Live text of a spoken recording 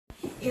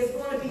is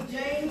going to be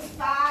James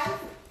 5,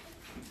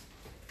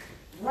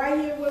 right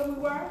here where we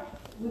were.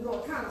 We're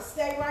going to kind of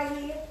stay right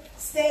here.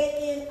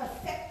 Stay in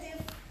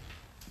effective,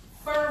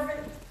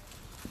 fervent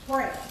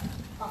prayer.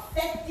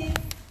 Effective,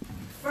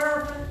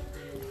 fervent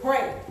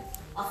prayer.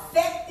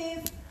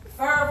 Effective,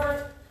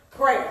 fervent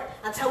prayer.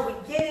 Until we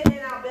get it in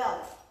our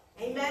belly.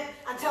 Amen.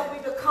 Until we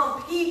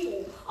become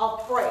people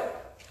of prayer.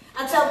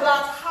 Until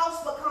God's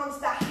house becomes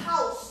the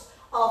house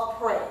of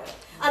prayer.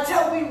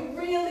 Until we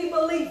really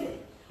believe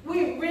it.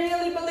 We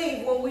really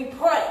believe when we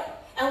pray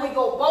and we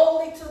go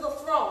boldly to the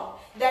throne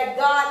that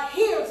God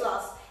hears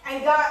us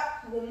and God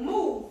will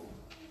move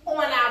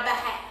on our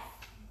behalf.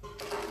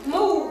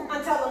 Move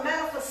until the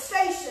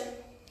manifestation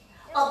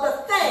of the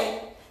thing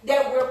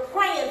that we're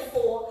praying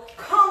for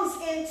comes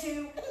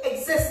into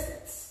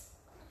existence.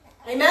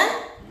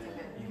 Amen?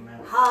 Amen.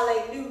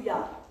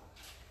 Hallelujah.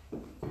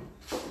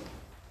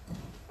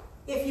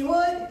 If you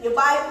would, your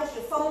Bibles,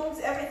 your phones,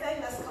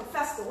 everything, let's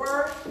confess the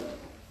word.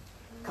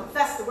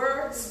 Confess the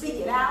word. Speak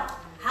it out.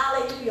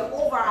 Hallelujah.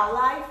 Over our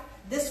life.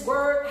 This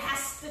word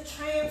has to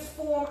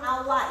transform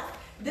our life.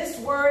 This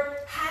word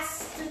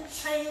has to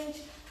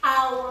change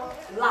our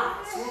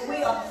lives. When we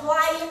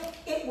apply it,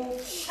 it will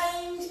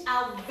change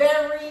our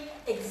very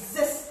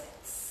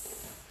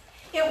existence.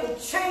 It will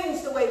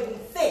change the way we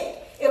think.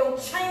 It will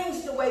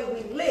change the way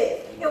we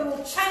live. It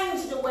will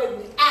change the way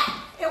we act.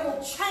 It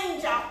will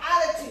change our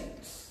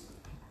attitudes.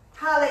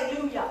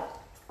 Hallelujah.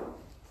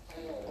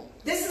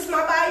 This is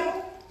my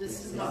Bible.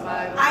 This is my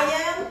Bible. I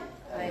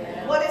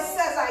am what it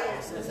says I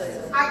am.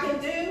 I can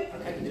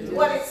do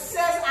what it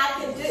says I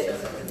can do.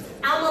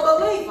 I'm a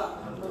believer,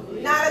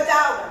 not a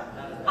doubter.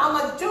 I'm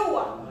a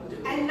doer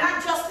and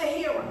not just a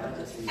hearer.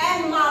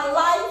 And my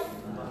life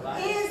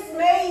is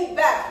made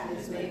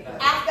better.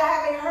 After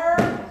having heard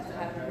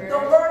the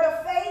word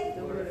of faith,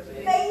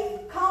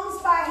 faith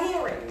comes by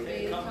hearing.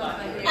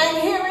 And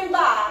hearing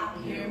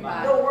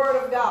by the word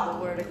of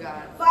God.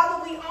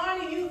 Father, we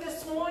honor you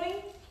this morning.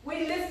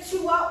 We lift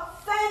you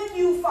up. Thank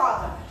you,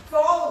 Father, for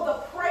all of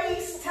the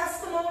praise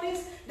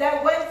testimonies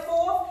that went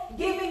forth,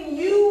 giving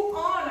you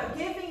honor,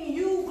 giving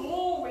you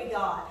glory,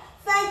 God.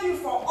 Thank you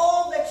for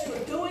all that you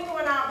are doing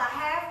on our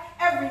behalf.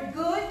 Every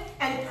good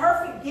and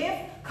perfect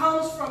gift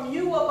comes from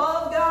you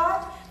above,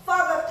 God.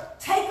 Father,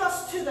 take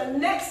us to the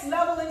next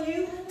level in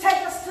you.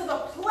 Take us to the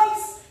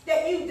place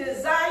that you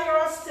desire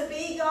us to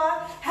be,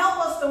 God.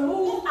 Help us to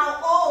move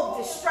out all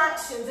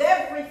distractions,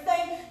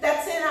 everything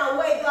that's in our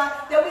way,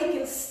 God, that we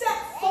can step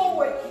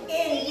forward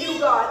in you,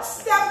 God.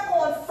 Step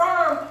on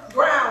firm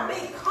ground.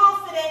 Be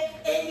confident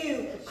in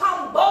you.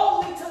 Come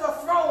boldly to the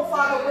throne,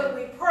 Father, when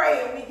we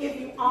pray and we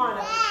give you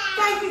honor.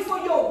 Thank you for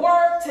your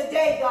word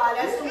today, God,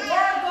 as the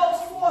word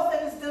goes forth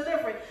and is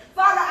delivered.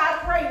 Father, I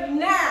pray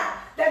now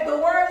that the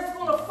word is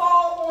going to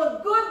fall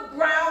on good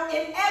ground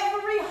in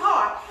every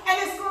heart, and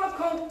it's going to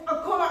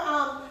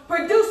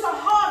produce a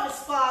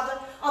harvest, Father,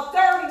 of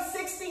 30,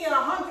 60, and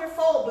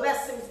 100-fold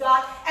blessings,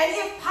 God, and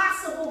if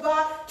possible,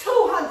 God,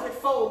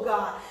 200-fold,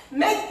 God.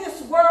 Make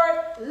this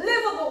word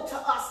livable to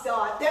us,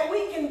 God, that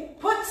we can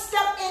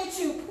step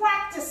into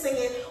practicing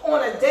it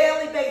on a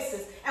daily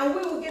basis, and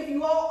we will give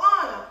you all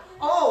honor,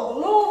 all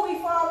glory,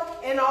 Father,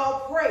 and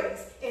all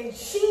praise. In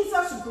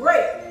Jesus'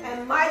 great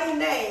and mighty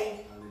name,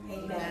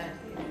 amen.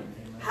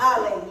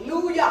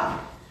 Hallelujah.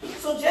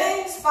 So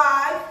James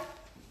 5,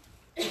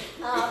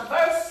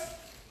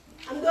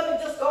 I'm going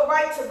to just go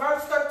right to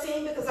verse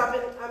 13 because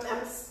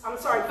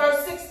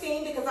verse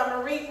 16 because I've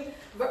been reading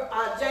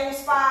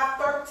James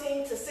 5,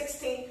 13 to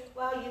 16.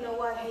 Well, you know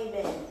what?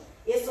 Amen.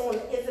 Is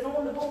it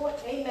on the board?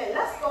 Amen.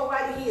 Let's go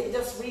right here and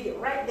just read it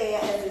right there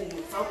as it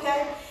is,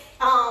 okay?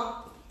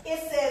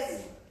 It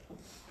says,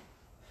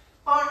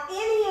 are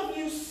any of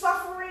you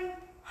suffering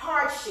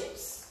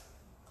hardships?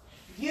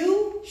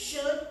 You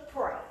should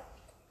pray.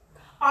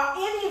 Are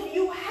any of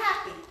you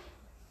happy?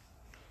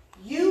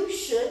 You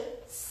should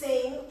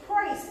sing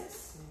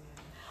praises.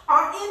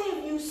 Are any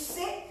of you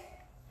sick?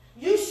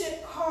 You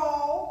should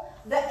call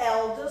the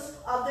elders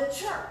of the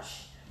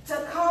church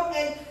to come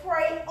and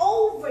pray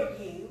over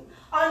you,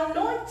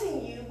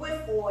 anointing you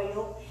with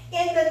oil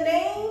in the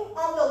name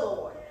of the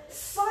Lord.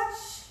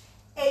 Such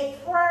a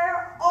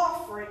prayer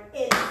offered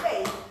in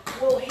faith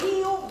will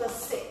heal the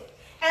sick,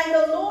 and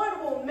the Lord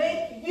will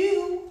make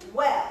you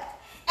well.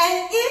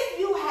 And if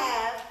you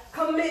have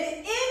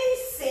committed any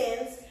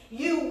sins,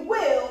 you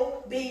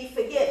will be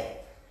forgiven.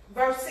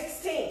 Verse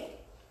 16.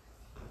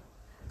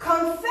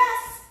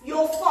 Confess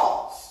your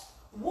faults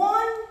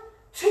one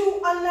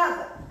to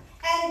another,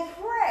 and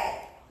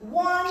pray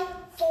one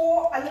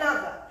for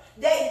another,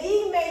 that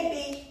ye may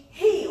be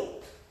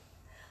healed.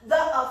 The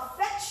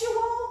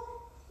effectual,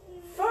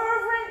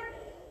 fervent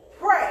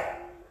prayer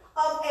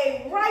of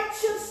a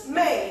righteous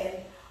man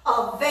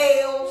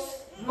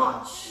avails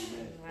much.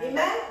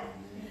 Amen?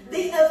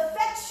 The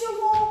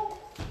effectual,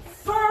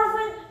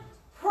 fervent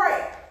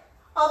prayer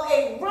of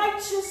a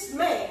righteous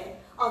man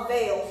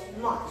avails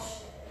much.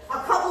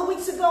 A couple of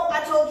weeks ago,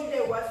 I told you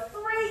there were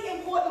 3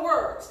 important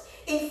words: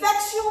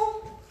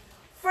 effectual,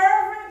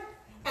 fervent,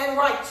 and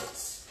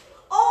righteous.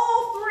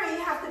 All 3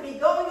 have to be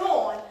going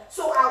on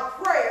so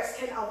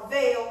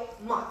avail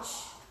much.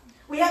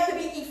 We have to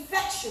be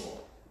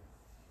effectual,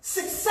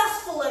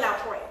 successful in our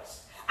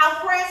prayers. Our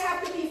prayers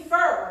have to be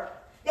fervent.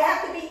 They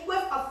have to be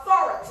with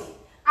authority.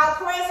 Our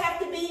prayers have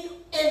to be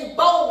in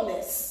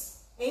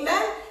boldness.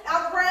 Amen?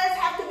 Our prayers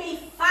have to be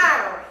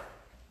fiery.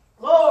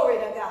 Glory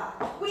to God.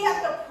 We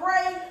have to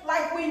pray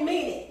like we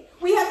mean it.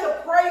 We have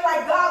to pray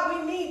like, God,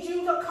 we need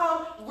you to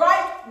come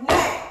right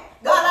now.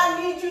 God,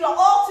 I need you to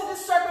alter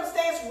this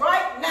circumstance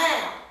right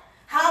now.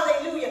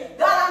 Hallelujah.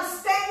 God, I'm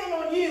standing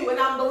on you and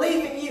I'm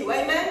believing you.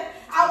 Amen?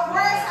 Our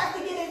prayers have to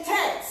get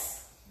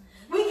intense.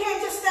 We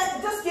can't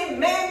just give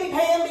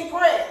mamby-pamby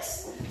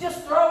prayers.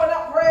 Just throwing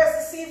up prayers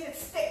to see if it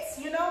sticks,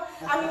 you know?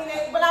 I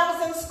mean, when I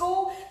was in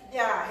school,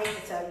 yeah, I hate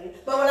to tell you,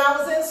 but when I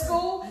was in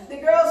school, the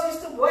girls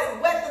used to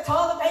wet the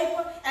toilet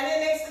paper, and then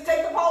they used to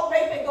take the toilet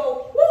paper and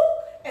go, whoop,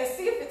 and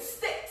see if it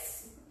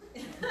sticks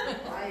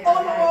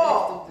on the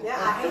wall. Yeah,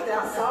 I hate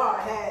that. I'm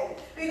sorry. Hey,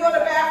 we go to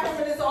the bathroom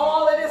and it's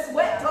all of this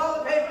wet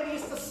toilet paper that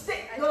used to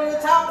stick on the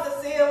top of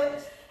the ceiling.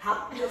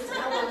 I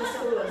went to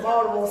school in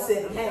Baltimore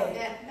City.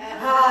 Hey,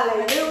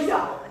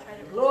 hallelujah.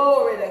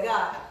 Glory to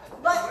God.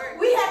 But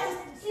we have to,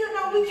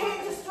 we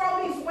can't just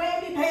throw these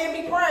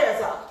whammy-pamby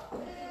prayers up.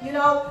 We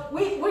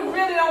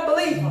really don't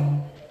believe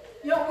them.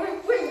 We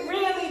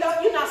really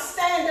don't, you're not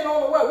standing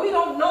on the word. We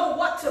don't know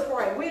what to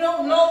pray. We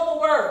don't know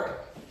the word.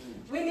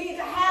 We need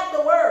to have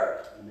the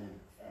word.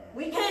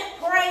 We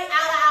can't pray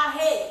out of our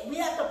head. We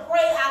have to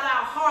pray out of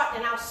our heart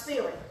and our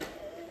spirit.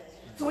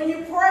 So when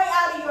you pray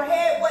out of your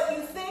head what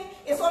you think,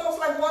 it's almost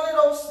like one of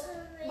those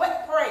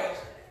wet prayers.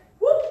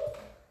 Whoop!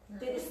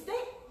 Did it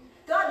stick?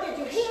 God, did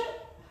you hear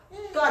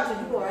it? God,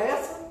 did you going to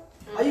answer?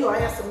 Are you going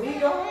to answer me,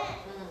 God?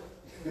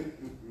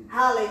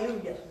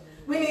 Hallelujah.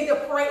 We need to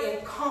pray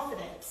in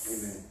confidence.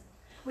 Amen.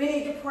 We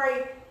need to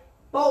pray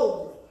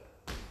boldly.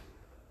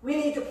 We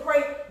need to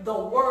pray the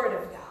word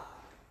of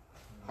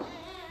God.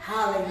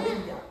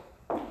 Hallelujah.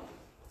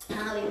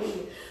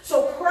 Hallelujah.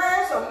 So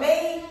prayers are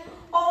made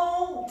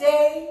all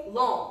day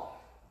long.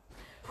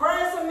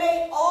 Prayers are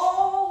made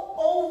all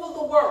over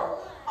the world.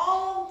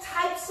 All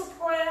types of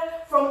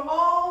prayer from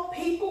all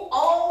people,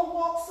 all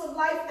walks of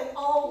life, and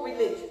all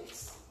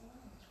religions.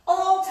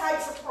 All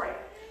types of prayer.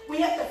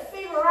 We have to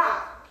figure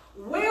out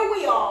where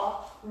we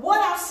are, what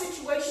our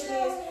situation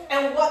is,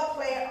 and what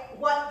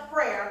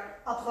prayer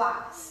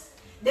applies.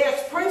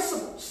 There's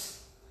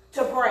principles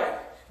to prayer.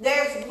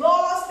 There's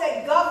laws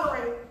that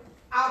govern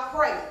our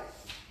prayer.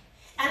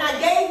 And I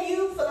gave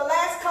you, for the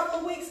last couple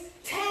of weeks,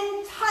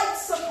 10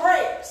 types of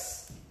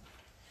prayers.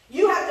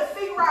 You have to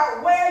figure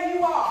out where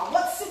you are,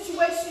 what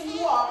situation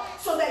you are,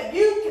 so that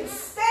you can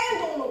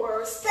stand on the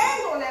word,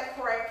 stand on that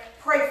prayer,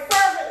 pray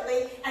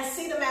fervently, and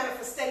see the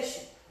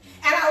manifestation.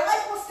 And I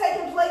like what's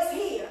taking place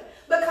here,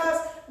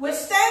 because we're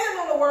standing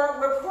on the word,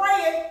 we're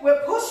praying,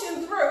 we're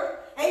pushing through,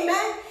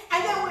 amen?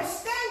 And then we're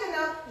standing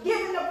up,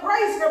 giving the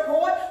praise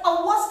report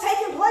of what's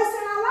taking place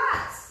in our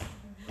lives.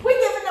 We're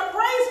giving the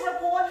praise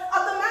report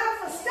of the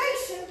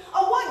manifestation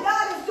of what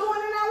God is doing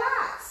in our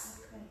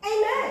lives.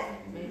 Amen.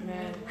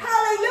 Amen.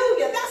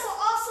 Hallelujah. That's an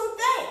awesome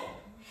thing.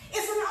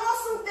 It's an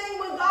awesome thing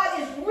when God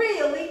is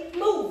really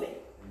moving.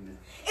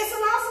 It's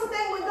an awesome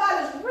thing when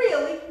God is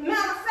really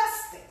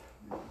manifesting.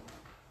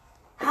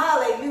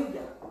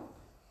 Hallelujah.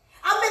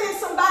 I've been in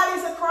some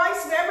bodies of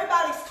Christ where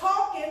everybody's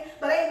talking,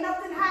 but ain't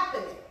nothing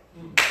happening.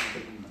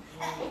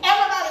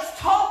 Everybody's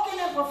talking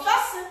and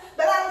professing,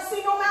 but I don't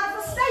see no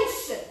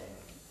manifestation.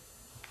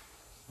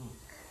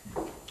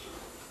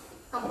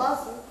 I'm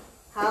buzzing.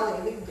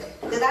 Hallelujah.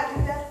 Did I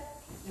do that?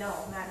 No,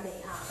 not me.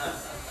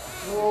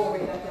 Glory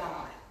to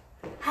God.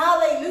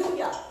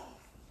 Hallelujah.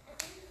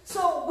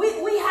 So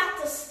we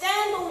have to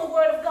stand on the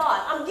word of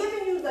God. I'm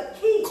giving you the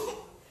key.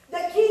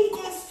 The key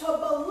is to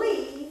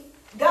believe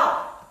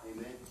God.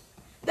 Amen.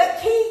 The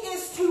key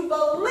is to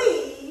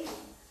believe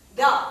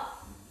God.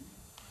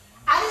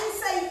 I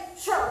didn't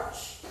say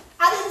church.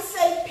 I didn't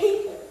say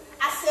people.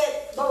 I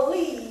said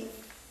believe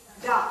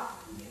God.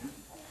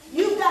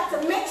 You've got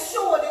to make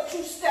sure that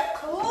you step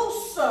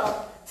closer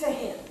to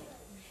him.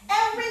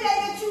 Every day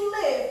that you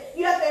live,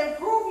 you have to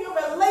improve your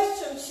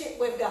relationship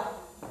with God.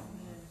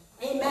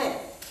 Amen.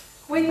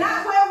 We're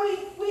not where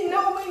we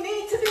know we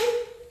need to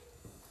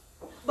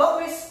be, but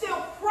we're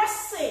still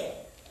pressing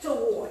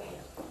toward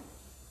him.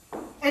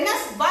 And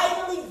that's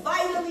vitally,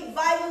 vitally,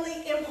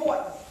 vitally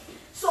important.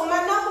 So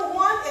my number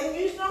one, and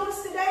you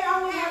notice today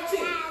I only have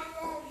two.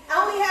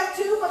 I only have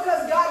two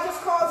because God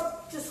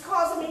just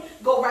caused me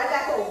go right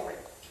back over it.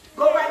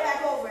 Go right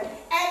back over it. And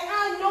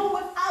I know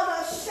without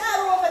a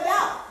shadow of a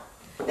doubt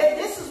that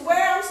this is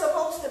where I'm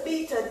supposed to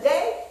be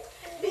today,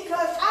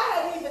 because I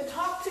hadn't even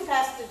talked to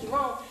Pastor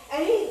Jerome,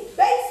 and he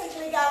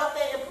basically got up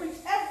there and preached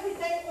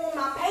everything on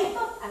my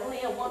paper. I only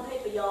have one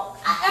paper, y'all.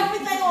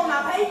 Everything on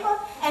my paper,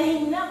 and he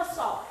never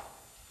saw it.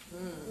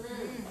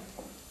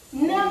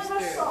 Never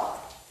saw it.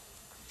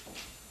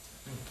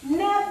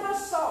 Never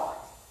saw it.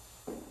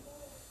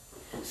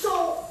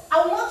 So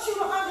I want you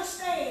to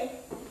understand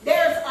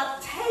there's a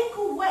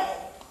takeaway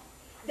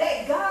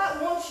that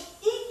God wants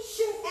each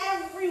and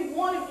every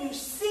one of you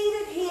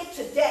seated here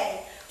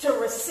today to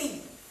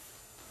receive.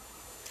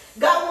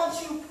 God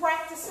wants you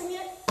practicing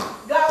it.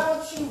 God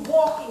wants you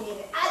walking in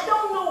it. I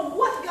don't know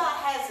what God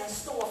has in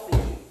store for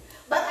you,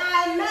 but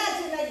I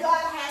imagine that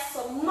God has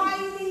some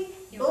mighty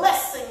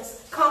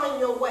blessings coming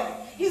your way.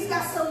 He's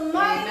got some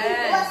mighty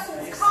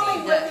blessings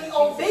coming with the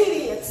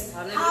obedience,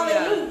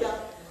 hallelujah,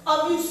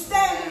 of you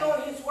standing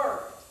on his word.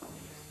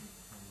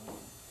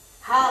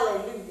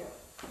 Hallelujah.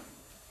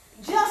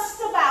 Just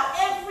about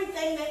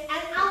everything that,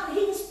 and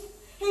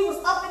he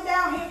was up and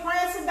down here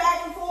prancing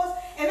back and forth,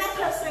 and I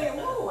kept saying,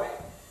 Lord,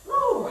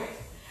 Lord.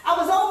 I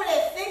was over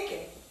there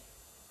thinking.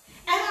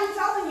 And I'm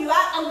telling you,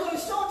 I'm going to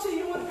show it to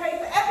you on the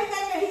paper.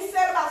 Everything that he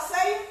said about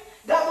saying,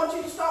 God wants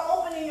you to start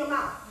opening your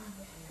mouth.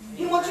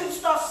 He wants you to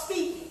start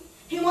speaking.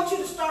 He wants you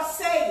to start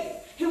saying.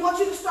 He wants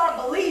you to start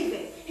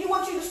believing. He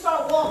wants you to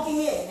start walking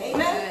in.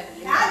 Amen?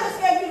 And I just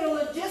gave you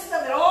the gist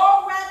of it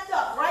all wrapped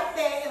up right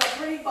there in a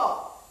pretty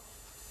bow.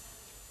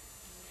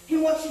 He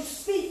wants you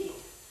speaking,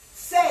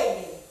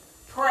 saying,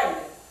 praying.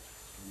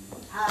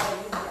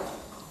 Hallelujah.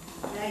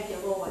 Thank you,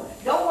 Lord.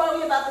 Don't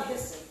worry about the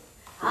history.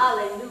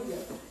 Hallelujah.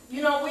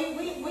 You know,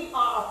 we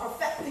are a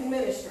perfecting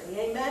ministry.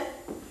 Amen?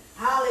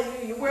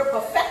 Hallelujah. We're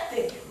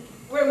perfecting.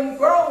 We're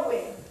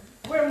growing.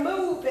 We're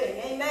moving.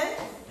 Amen?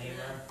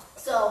 Amen.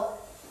 So,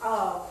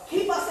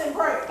 keep us in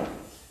prayer.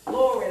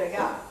 Glory to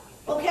God.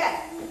 Okay.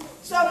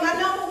 So, my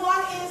number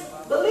one is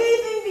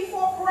believing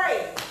before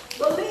praying.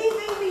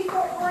 Believing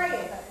before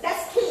praying.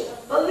 That's key.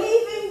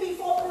 Believing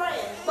before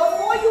praying.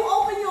 Before you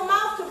open your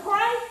mouth to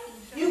pray,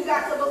 you've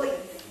got to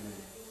believe.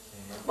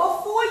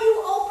 Before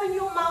you open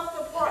your mouth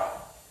to pray,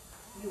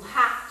 you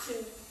have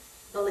to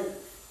believe.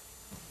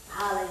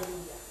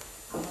 Hallelujah.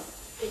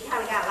 It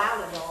kind of got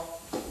louder, y'all.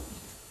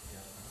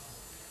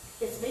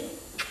 It's me.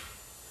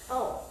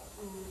 Oh.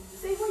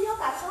 See, well, y'all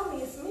got to tell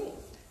me it's me.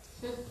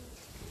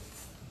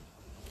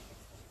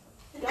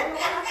 Y'all know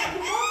what I said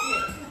before?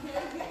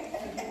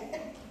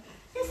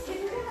 It's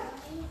getting better.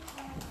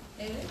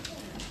 Amen.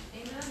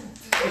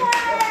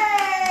 Yay!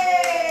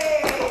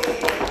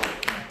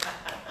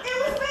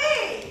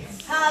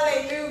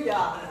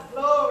 Hallelujah.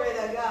 Glory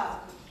to God.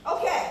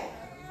 Okay.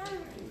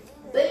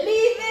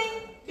 Believing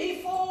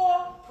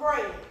before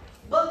praying.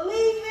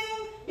 Believing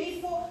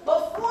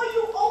before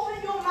you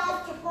open your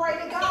mouth to pray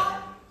to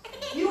God,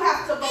 you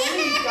have to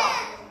believe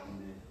God.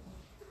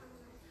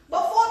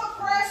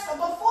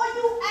 Before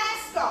you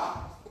ask God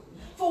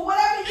for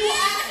whatever you're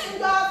asking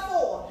God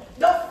for,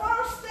 the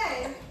first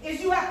thing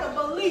is you have to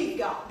believe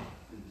God.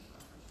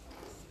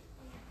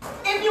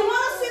 If you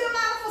want to see the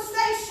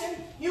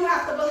manifestation, you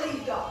have to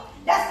believe God.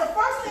 That's the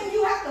first thing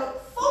you have to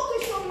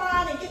focus your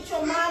mind and get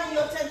your mind and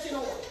your attention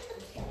on.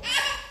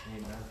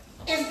 Amen.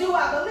 Is do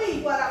I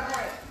believe what I'm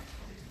praying?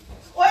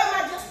 Or am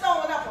I just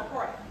throwing up a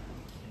prayer?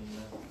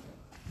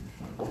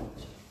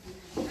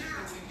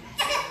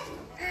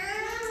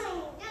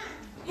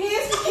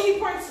 Here's the key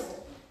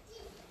principle.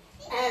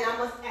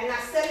 And I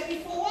said it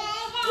before.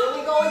 Here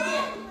we go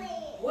again.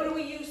 What do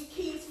we use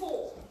keys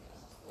for?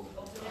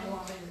 Opening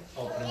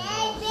doors.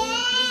 We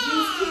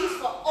use keys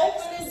for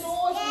opening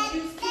doors. We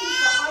use keys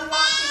for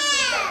unlocking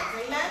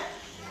things. Amen?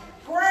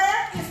 Prayer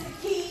is the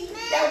key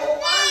that will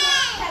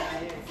unlock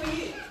heaven for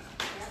you.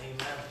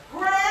 Amen.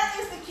 Prayer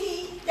is the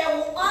key that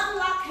will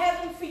unlock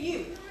heaven for you.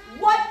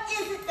 What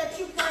is it that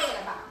you're praying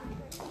about?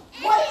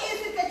 What is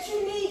it that you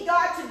need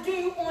God to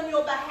do on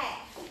your behalf?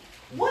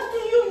 What do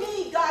you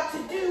need God to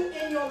do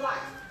in your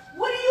life?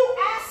 What are you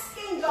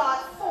asking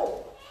God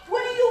for?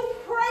 What are you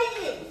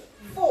praying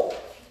for?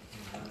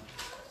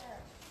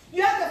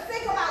 You have to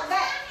think about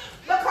that,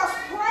 because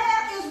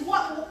prayer is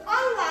what will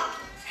unlock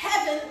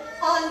heaven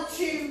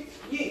unto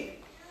you.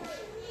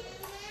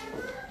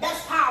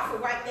 That's powerful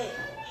right there.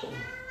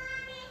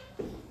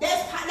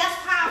 That's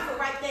powerful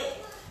right there.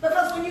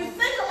 Because when you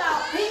think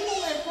about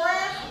people in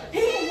prayer,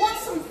 people want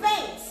some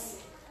things.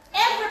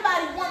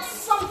 Everybody wants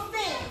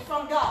something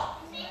from God.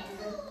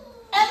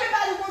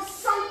 Everybody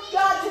wants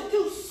God to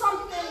do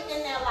something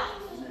in their life.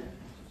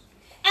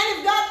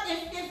 And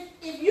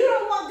if you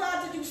don't want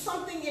God to do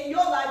something in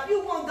your life,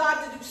 you want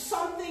God to do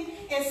something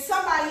in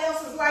somebody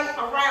else's life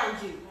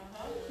around you.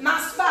 My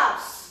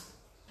spouse,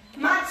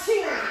 my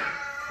children,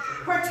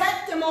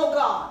 protect them, oh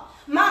God.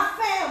 My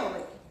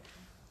family.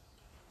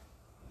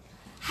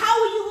 How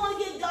are you going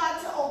to get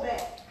God to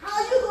obey?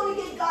 How are you going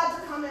to get God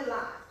to come in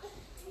line?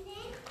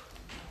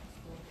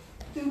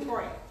 Through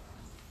prayer.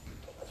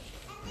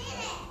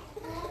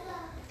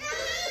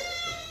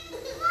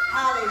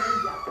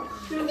 Hallelujah.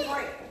 Through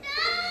prayer.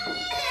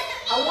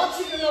 I want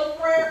you to know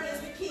prayer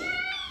is the key.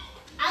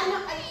 I'm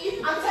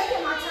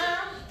taking my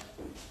time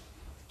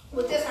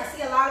with this. I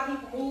see a lot of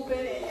people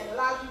moving and a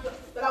lot of people,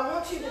 but I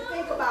want you to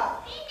think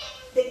about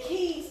the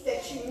keys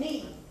that you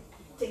need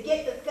to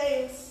get the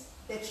things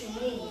that you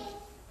need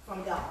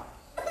from God.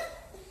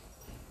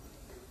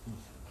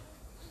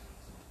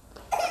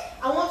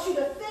 I want you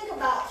to think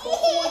about,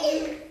 before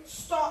you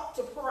start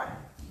to pray,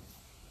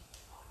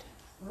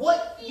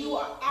 what you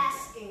are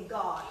asking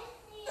God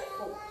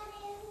for.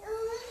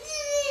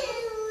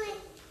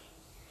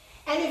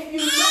 And if you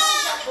know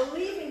that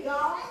believing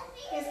God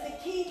is the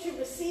key to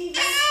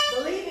receiving,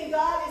 believing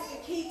God is the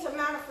key to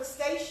manifestation,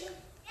 manifestation?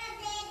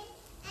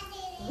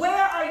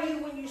 Where are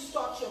you when you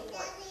start your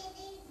prayer?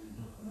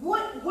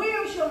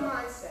 Where's your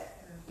mindset?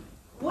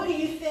 What are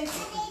you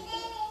thinking?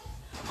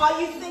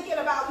 Are you thinking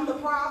about the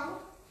problem?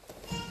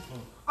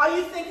 Are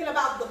you thinking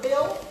about the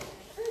bill?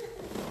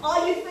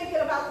 Are you thinking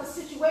about the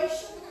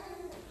situation?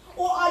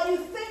 Or are you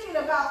thinking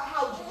about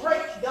how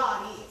great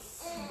God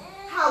is?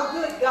 How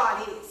good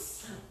God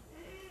is?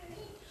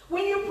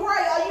 When you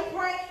pray, are you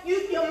praying?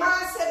 Your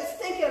mindset is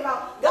thinking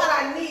about, God,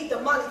 I need the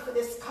money for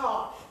this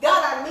car.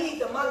 God, I need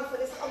the money for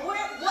this car.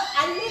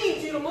 I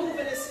need you to move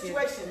in this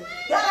situation.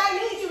 God, I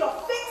need you to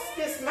fix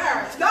this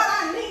marriage. God,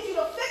 I need you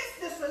to fix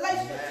this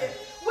relationship.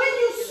 When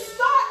you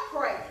start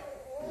praying,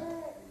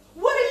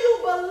 what are you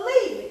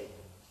believing?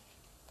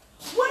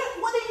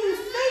 What are you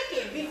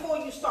thinking before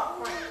you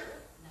start praying?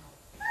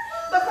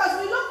 Because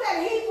we looked at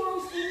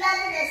Hebrews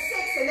 11 and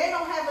 6, and they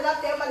don't have it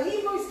up there, but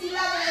Hebrews 11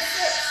 and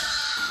 6.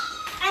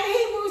 And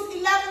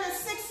Hebrews 11 and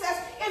 6 says,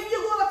 if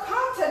you're going to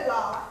come to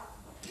God,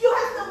 you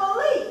have to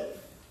believe.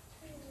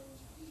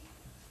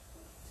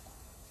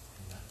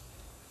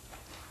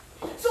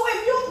 So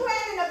if you're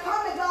planning to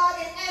come to God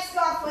and ask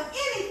God for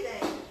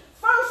anything,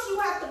 first you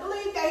have to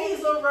believe that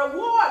He's a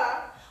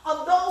rewarder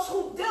of those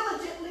who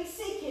diligently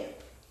seek Him.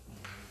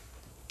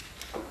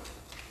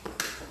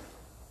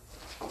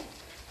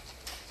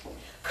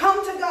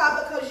 Come to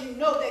God because you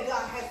know that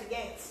God has the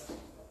answer.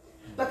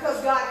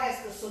 Because God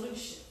has the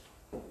solution.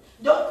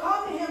 Don't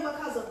come to Him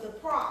because of the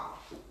problem.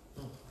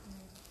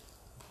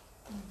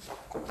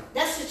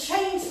 That should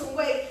change some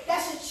way.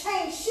 That should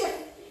shift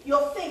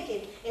your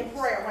thinking in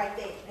prayer right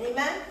there.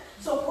 Amen?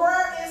 So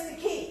prayer is the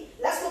key.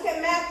 Let's look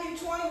at Matthew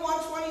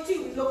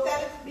 21:22. We looked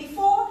at it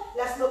before.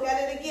 Let's look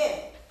at it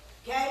again.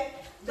 Okay?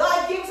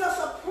 God gives us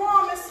a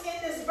promise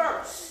in this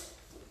verse.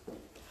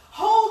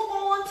 Hold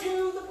on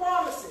to the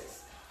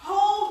promises.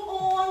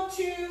 Hold on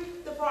to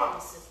the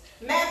promises.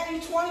 Matthew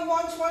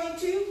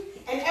 21:22.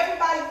 And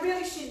everybody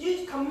really should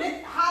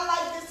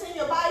highlight this in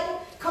your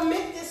Bible.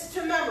 Commit this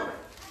to memory.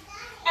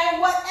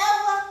 And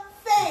whatever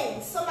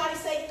things, somebody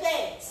say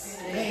things.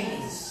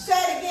 Things. Say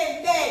it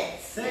again,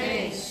 things.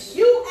 Things.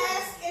 You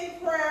ask in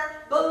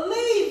prayer,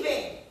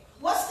 believing.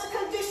 What's the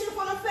condition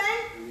for the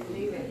thing?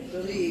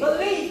 Believing.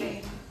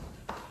 Believing.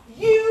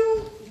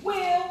 You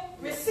will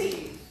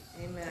receive.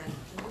 Amen.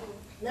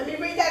 Let me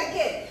read that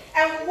again.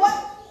 And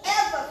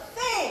whatever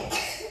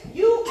things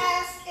you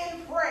ask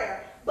in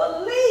prayer,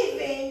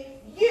 believing,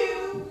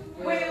 you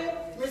will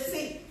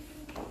receive.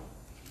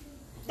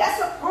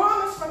 That's a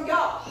promise from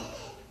God.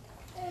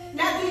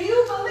 Now, do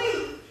you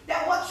believe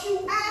that what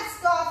you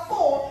ask God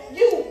for,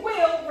 you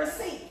will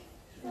receive?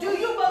 Do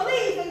you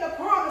believe in the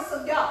promise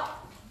of God?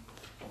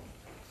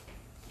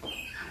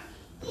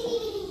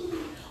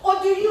 Or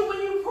do you,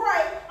 when you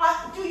pray,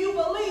 do you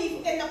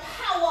believe in the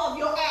power of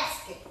your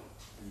asking?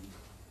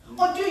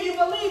 Or do you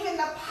believe in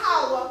the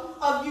power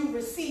of you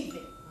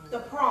receiving the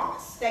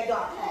promise that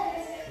God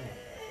has?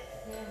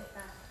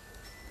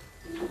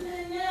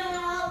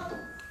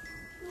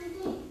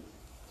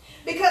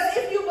 Because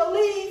if you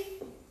believe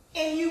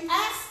in you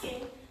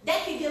asking,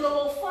 that can get a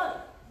little funny.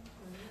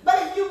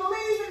 But if you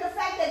believe in the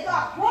fact that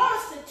God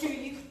promised it to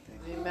you,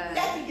 Amen.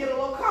 that can get a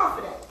little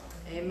confident.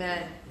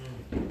 Amen.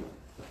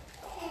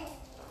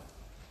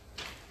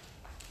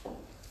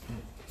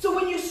 So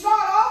when you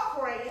start off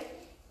praying,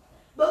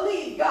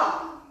 believe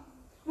God.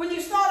 When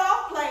you start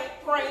off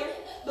praying,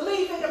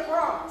 believe in the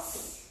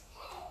promise.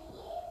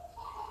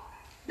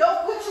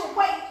 Don't put your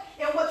weight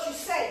in what you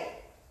say.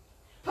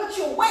 Put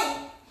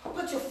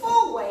your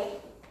full weight,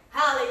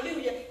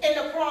 hallelujah, in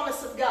the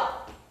promise of God.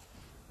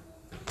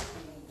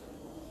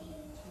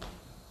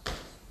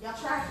 Y'all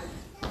tracking?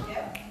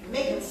 Yep.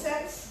 Making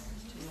sense?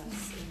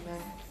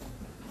 Amen.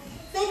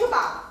 Think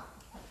about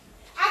it.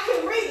 I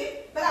can read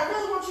it, but I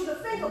really want you to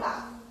think about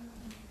it.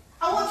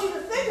 I want you to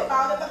think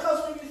about it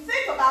because when you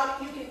think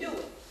about it, you can do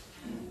it.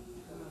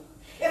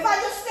 If I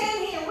just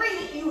stand here and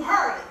read it, you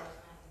heard it.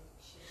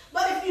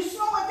 But if you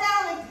slow it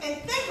down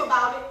and think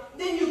about it,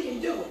 then you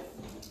can do it.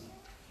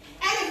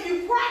 And if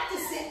you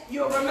practice it,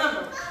 you'll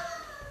remember it.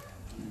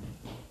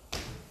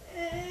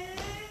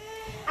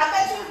 I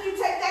bet you if you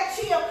take that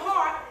chair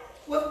apart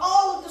with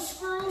all of the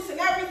screws and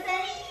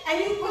everything, and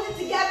you put it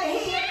together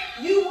here,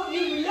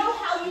 you know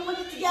how you put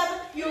it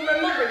together, you'll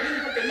remember. You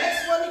can put the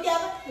next one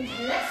together, and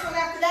the next one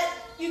after that,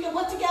 you can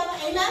put together.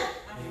 Amen?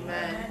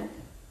 Amen.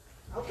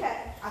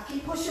 Okay, I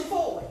keep pushing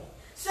forward.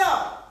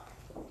 So,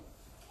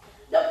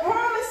 the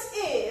promise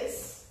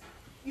is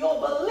your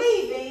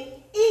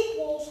believing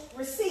equals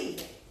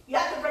receiving. You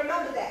have to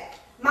remember that.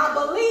 My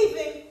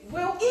believing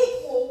will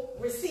equal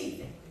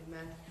receiving.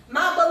 Amen.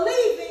 My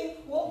believing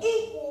will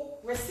equal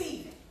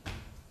receiving.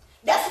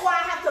 That's why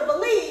I have to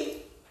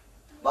believe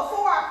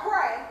before I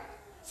pray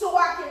so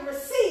I can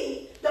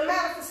receive the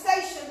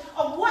manifestation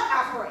of what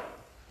I pray.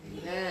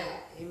 Amen.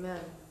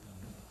 Amen.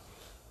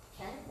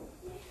 Okay?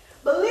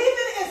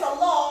 Believing is a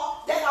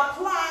law that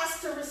applies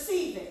to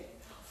receiving.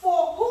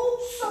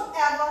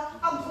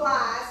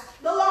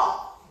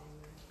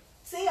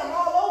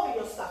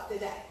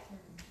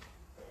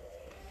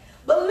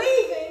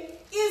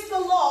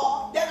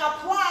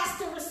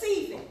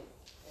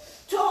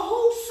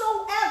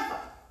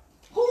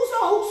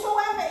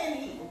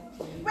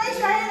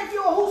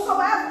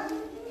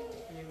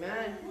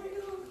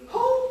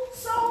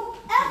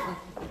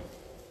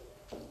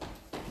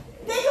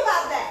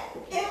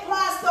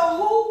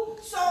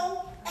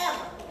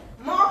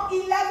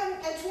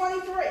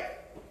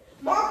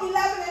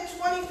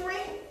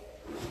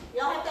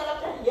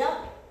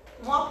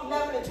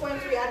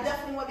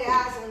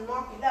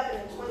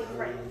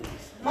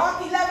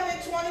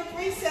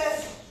 3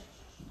 says,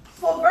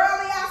 for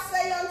verily I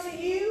say unto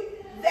you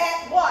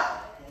that what?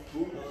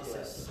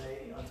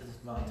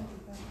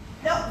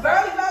 No,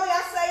 verily, verily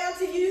I say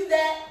unto you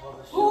that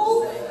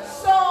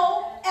whosoever,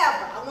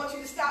 I want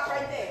you to stop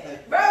right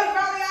there. Verily,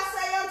 verily I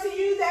say unto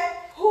you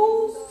that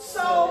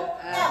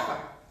whosoever.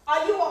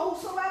 Are you a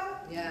whosoever?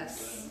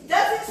 Yes.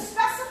 Does it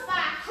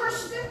specify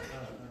Christian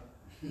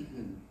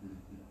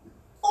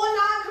or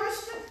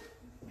non-Christian?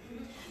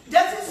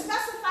 Does it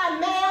specify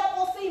male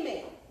or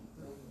female?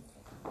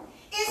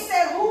 It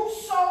said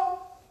whosoever.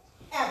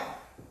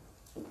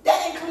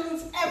 That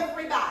includes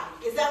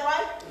everybody. Is that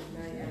right?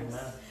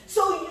 Yes.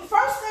 So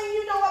first thing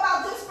you know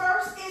about this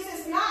verse is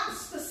it's not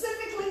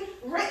specifically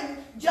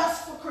written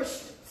just for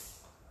Christians.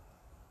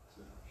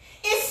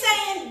 It's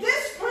saying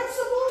this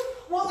principle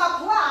will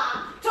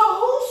apply to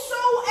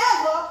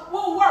whosoever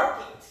will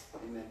work it.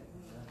 Amen.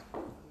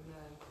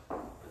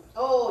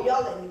 Oh,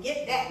 y'all let me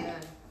get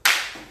that.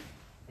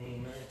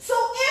 Amen. So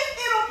if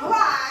it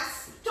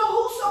applies to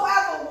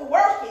whosoever will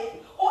work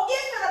it, or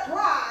if it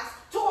applies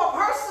to a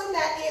person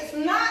that is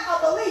not a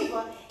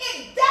believer,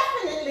 it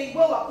definitely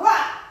will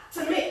apply to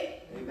me.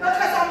 Amen.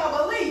 Because I'm a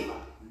believer.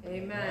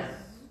 Amen.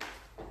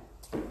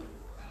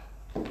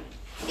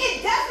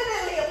 It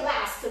definitely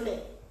applies to me.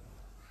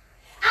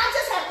 I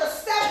just have to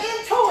step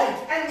into it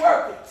and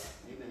work it.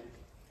 Amen.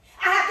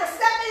 I have to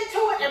step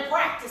into it and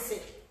practice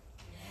it.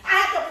 I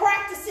have to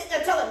practice it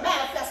until it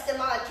manifests in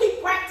my life.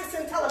 Keep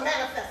practicing until it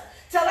manifests,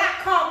 till I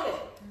conquer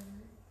it.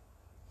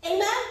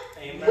 Amen?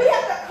 Amen. We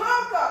have to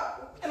conquer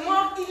in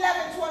Mark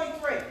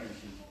 11:23.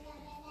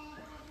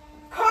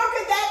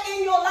 Conquer that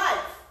in your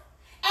life.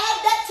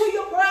 Add that to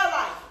your prayer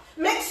life.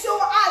 Make sure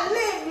I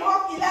live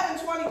Mark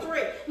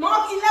 11:23.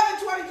 Mark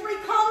 11:23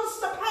 comes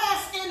to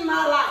pass in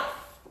my life.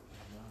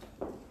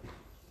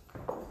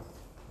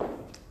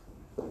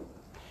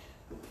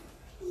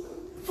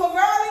 For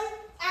verily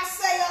I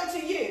say unto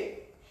you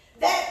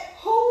that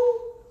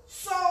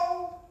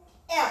whosoever.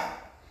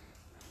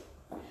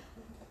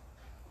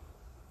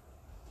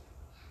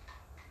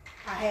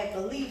 I had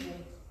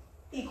believing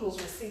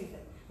equals receiving.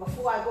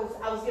 Before I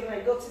was getting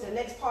ready to go to the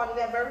next part of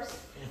that verse,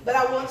 but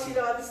I want you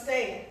to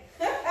understand.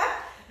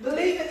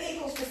 Believing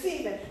equals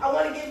receiving. I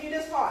want to give you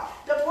this part.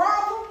 The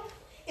problem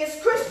is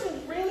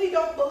Christians really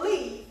don't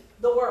believe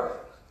the word.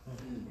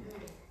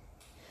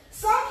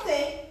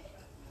 Something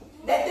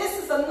that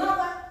this is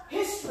another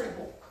history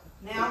book.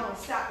 Now I'm going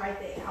to stop right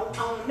there. I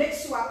want to make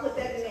sure I put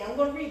that in there. I'm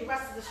going to read the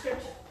rest of the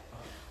scripture.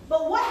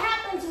 But what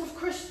happens with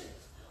Christians?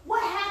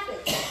 What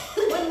happens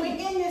when we're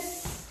in this,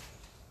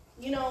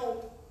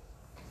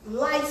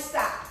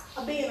 lifestyle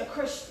of being a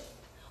Christian?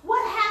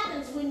 What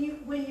happens when you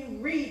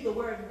read the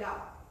Word of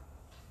God?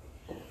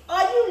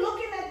 Are you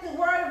looking at the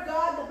Word of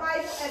God, the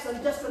Bible, as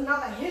just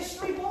another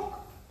history book?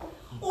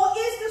 Or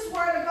is this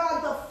Word of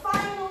God the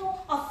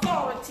final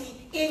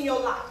authority in your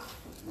life?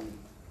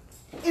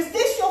 Is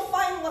this your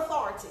final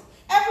authority?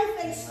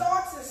 Everything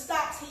starts and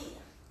stops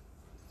here.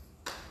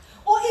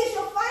 Or is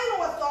your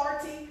final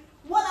authority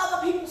what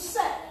other people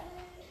say?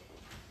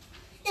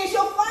 Is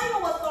your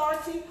final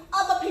authority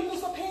other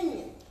people's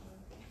opinion?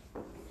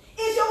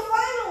 Is your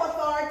final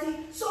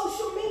authority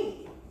social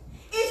media?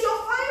 Is your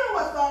final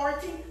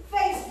authority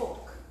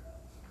Facebook?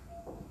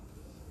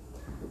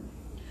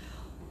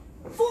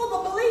 For the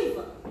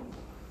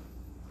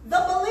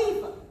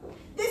believer,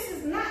 this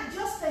is not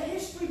just a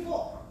history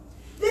book.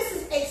 This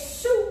is a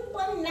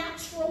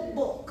supernatural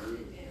book.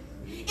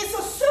 It's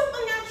a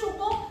supernatural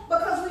book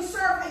because we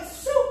serve a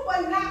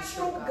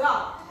supernatural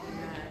God.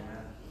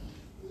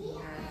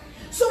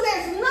 So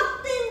there's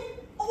nothing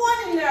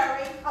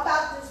ordinary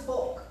about this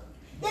book.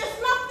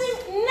 There's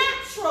nothing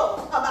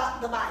natural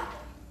about the Bible.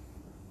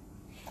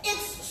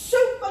 It's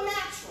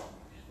supernatural.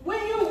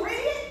 When you read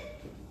it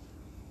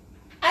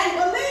and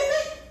believe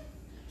it,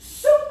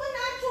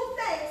 supernatural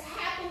things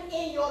happen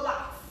in your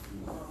life.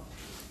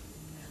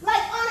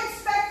 Like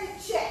unexpected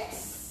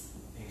checks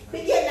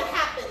begin to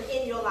happen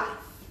in your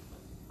life.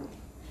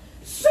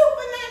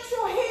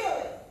 Supernatural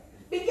healing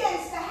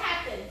begins to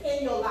happen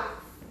in your life.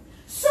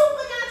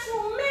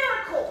 Supernatural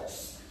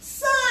miracles,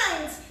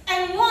 signs,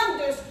 and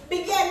wonders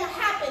begin to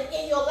happen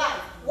in your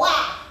life.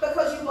 Why?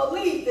 Because you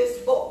believe this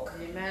book.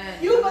 Amen.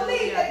 You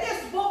believe that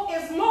this book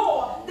is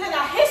more than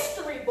a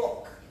history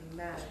book.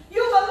 Amen.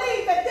 You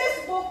believe that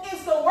this book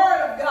is the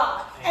Word of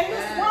God. And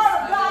this Word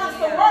of God is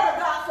the Word of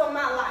God for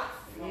my life.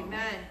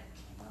 Amen.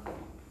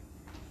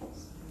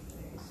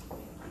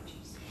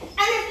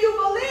 And if you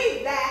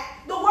believe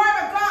that, the Word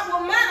of God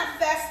will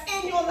manifest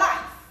in your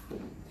life.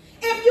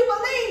 If you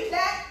believe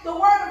that, the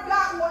Word of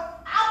God will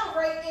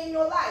operate in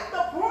your life.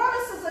 The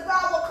promises of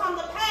God will come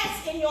to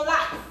pass in your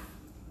life.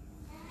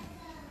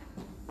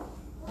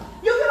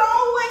 You can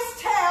always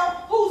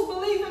tell who's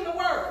believing the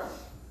Word.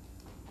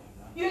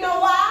 You know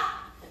why?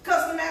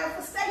 Because the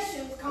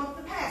manifestations come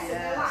to pass in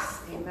their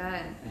life.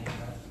 Amen.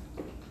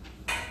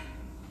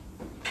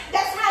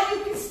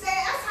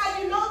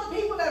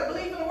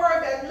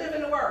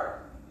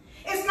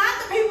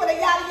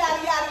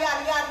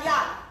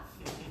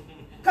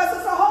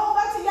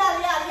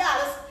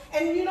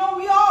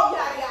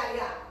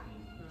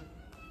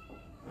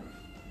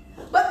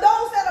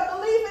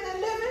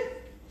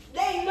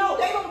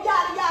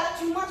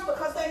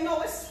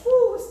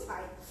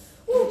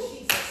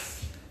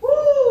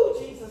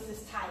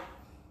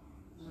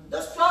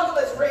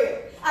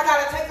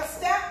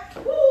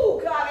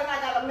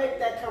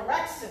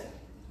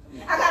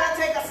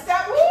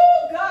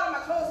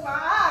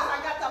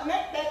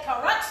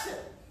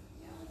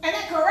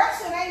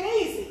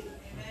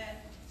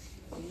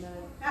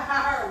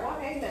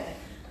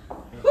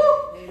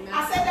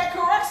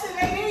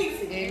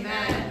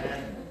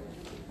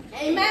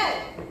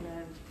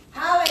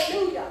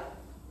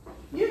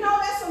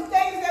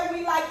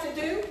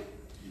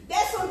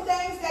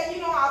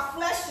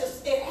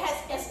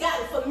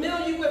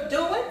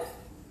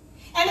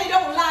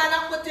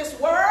 with this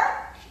word.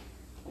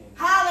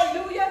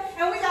 Hallelujah.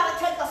 And we got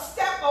to take a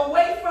step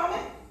away from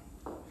it.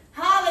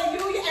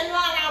 Hallelujah. And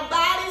line our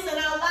bodies and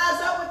our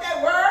lives up with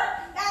that word.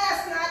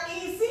 That's not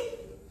easy.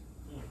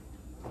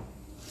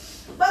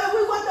 But if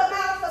we want the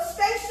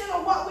manifestation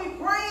of what we're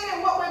praying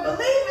and what we're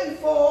believing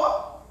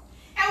for,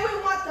 and we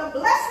want the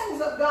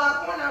blessings of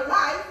God on our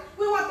life,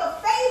 we want the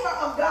favor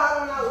of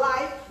God on our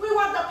life, we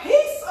want the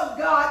peace of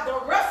God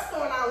to rest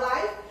on our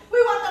life, we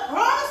want the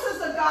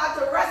promises of God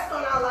to rest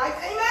on our life.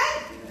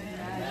 Amen?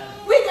 Amen.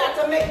 We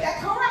got to make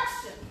that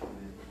correction.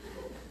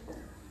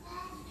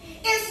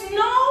 It's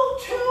no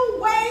two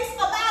ways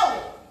about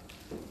it.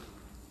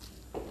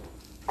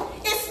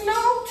 It's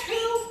no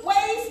two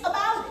ways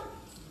about it.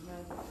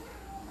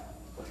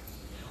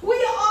 We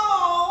are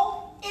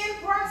all in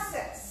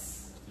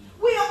process.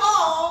 We are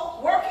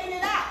all working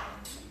it out.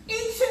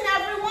 Each and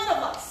every one of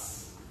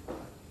us.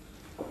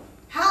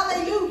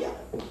 Hallelujah.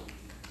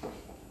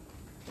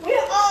 We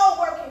are all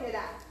working it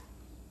out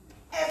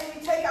as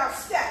we take our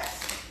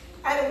steps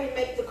and we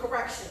make the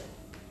correction.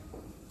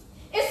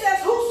 It says,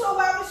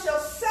 whosoever shall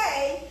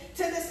say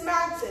to this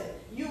mountain.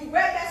 You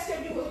read that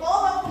scripture. You was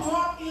all over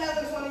Mark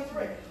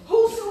 11:23.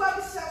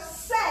 Whosoever shall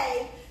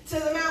say to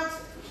the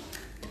mountain.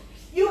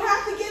 You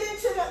have to get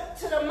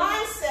into the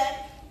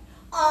mindset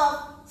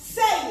of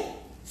saying,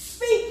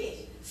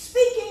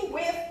 speaking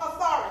with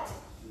authority.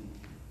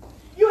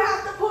 You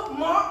have to put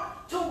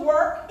Mark to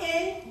work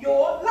in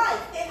your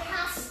life. It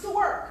has to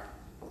work.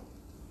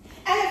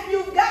 And if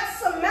you've got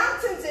some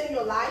mountains in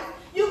your life,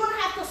 you're going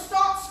to have to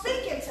start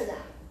speaking to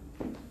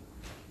them.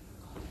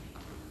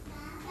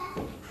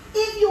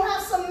 If you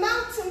have some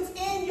mountains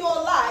in your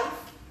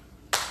life,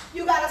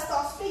 you got to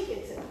start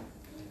speaking to them.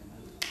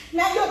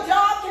 Now, your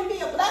job can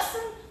be a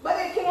blessing, but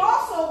it can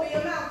also be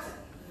a mountain.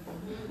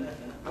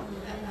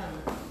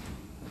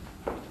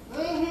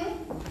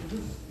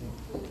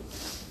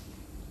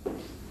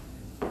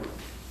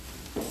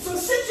 Some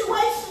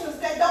situations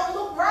that don't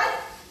look right,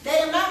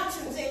 they are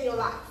mountains in your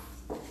life.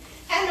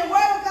 And the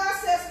Word of God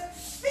says,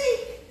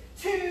 speak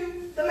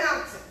to the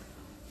mountain.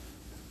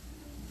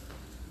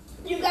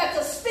 You got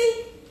to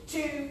speak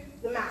to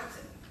the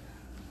mountain.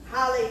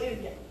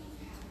 Hallelujah.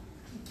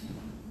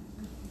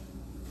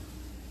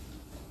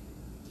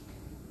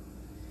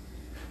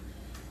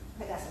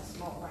 I got some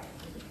small right.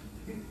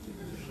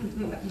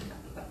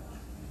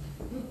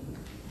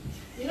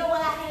 You know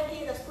what I have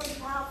here that's pretty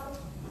powerful?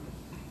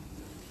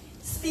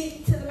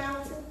 Speak to the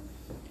mountain.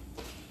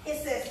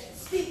 It says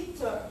speak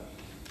to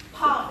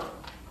poverty.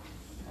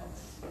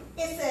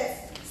 It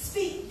says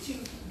speak to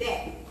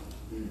death.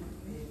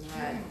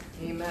 Amen.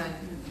 Amen.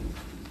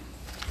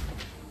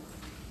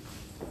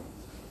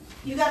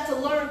 You got to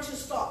learn to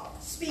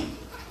start speaking.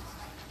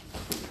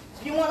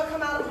 You want to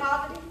come out of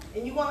poverty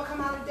and you want to come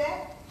out of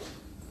debt?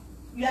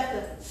 You have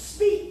to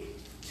speak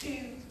to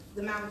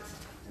the mountain.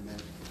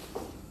 Amen.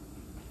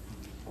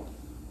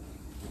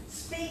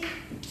 Speak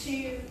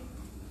to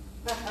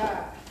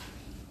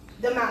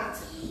the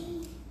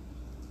mountain.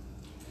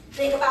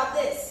 Think about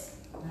this.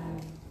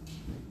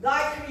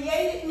 God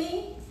created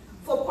me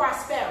for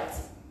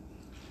prosperity.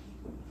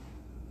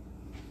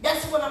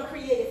 That's what I'm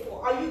created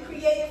for. Are you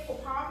created for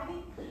poverty?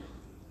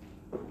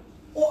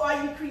 Or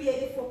are you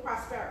created for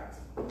prosperity?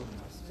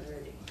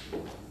 Prosperity.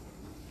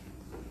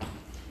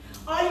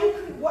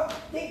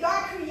 Did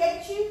God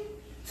create you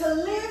to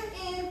live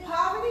in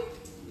poverty?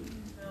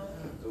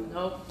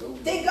 No.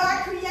 Did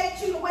God create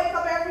you to wake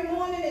up every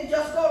morning and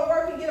just go to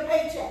work and get a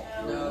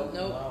paycheck? No.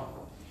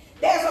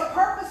 There's a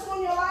purpose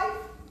on your life.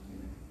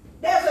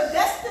 There's a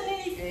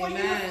destiny for you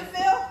to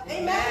fulfill.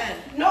 Amen.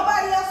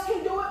 Nobody else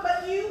can do it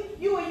but you.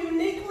 You are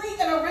uniquely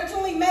and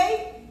originally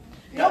made.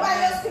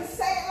 Nobody else can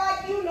say it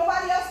like you.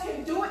 Nobody else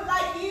can do it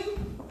like you.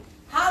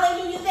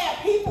 Hallelujah. There are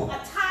people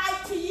are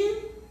tied to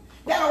you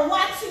that are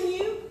watching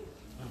you.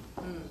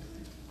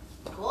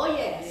 Oh,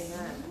 yes.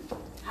 Amen.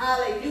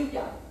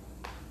 Hallelujah.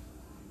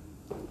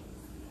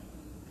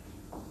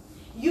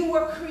 You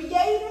were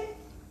created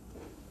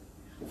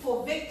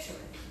for victory.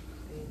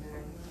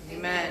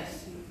 Amen.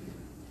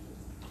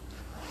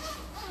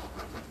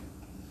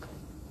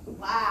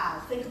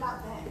 Wow. Think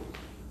about that.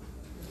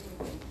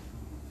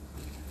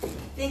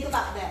 Think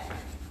about that.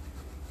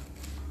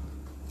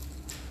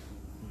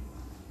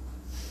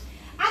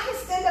 I can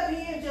stand up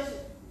here and just,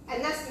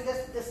 and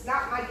that's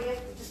not my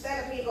gift, just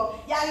stand up here and go,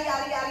 yada,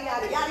 yada, yada,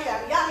 yada, yada,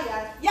 yada, yada,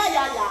 yada, yada,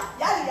 yada, yada,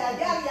 yada, yada,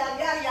 yada,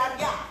 yada, yada,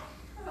 yada,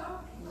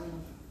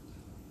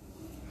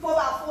 for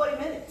about 40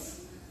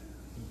 minutes.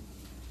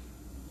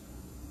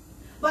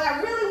 But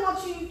I really want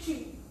you to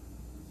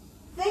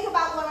think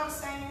about what I'm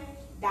saying,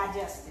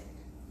 digest it.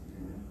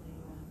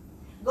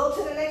 Go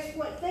to the next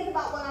point. Think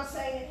about what I'm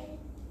saying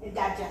and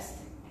digest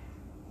it.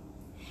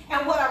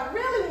 And what I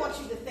really want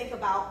you to think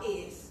about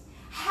is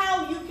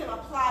how you can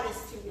apply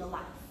this to your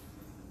life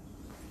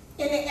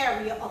in the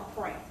area of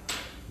prayer.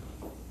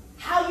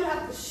 How you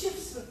have to shift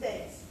some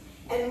things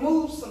and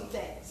move some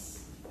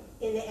things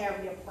in the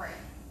area of prayer.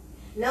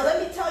 Now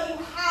let me tell you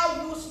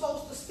how you're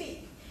supposed to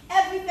speak.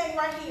 Everything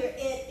right here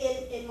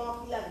in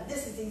Mark 11.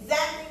 This is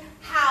exactly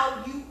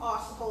how you are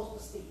supposed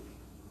to speak.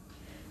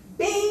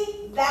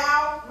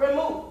 thou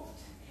removed,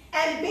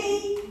 and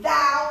be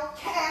thou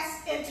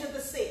cast into the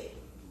sea.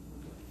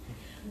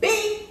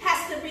 Be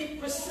has to be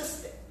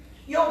persistent.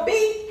 Your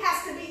be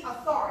has to be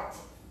authority.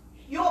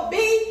 Your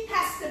be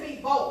has to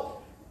be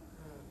bold.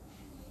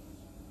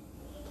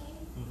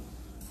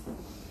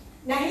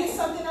 Now here's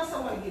something else I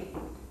want to give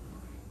you.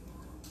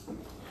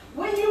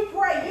 When you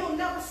pray, you'll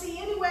never see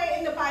anywhere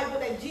in the Bible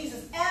that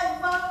Jesus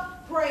ever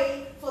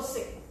prayed for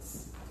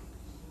sickness.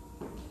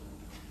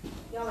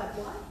 Y'all like,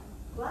 what?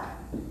 What?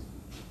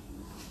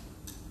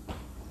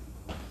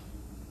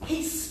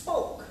 He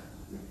spoke.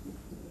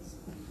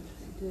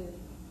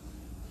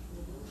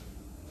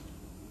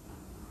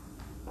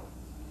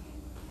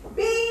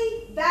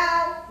 Be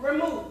thou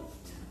removed.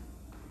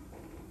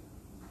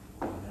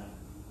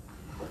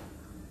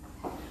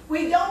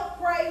 We don't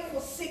pray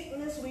for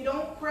sickness. We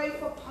don't pray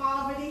for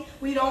poverty.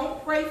 We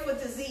don't pray for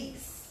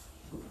disease.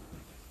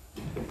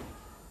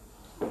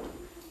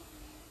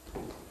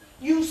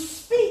 You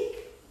speak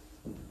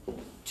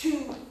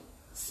to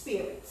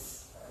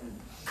spirits,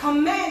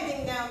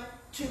 commanding them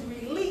to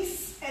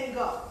release and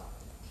go.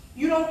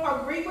 You don't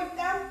agree with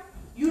them.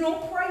 You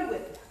don't pray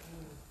with them.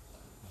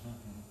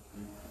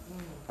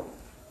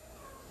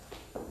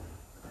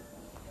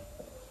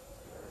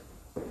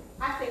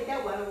 I think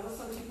that went over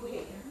some people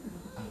here.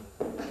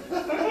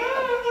 But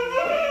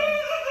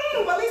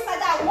at least I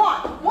got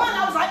one. One,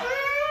 I was like,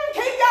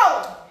 keep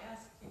going. Yes,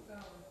 keep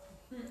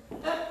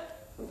going.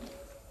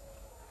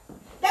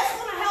 That's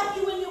going to help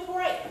you when you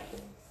pray.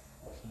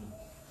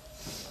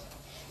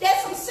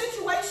 There's some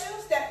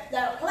situations that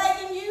are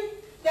plaguing you,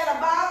 that are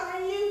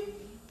bothering you.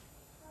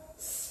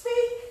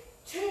 Speak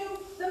to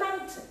the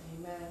mountain.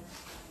 Amen.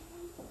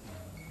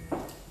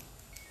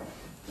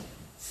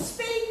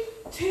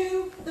 Speak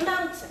to the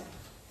mountain.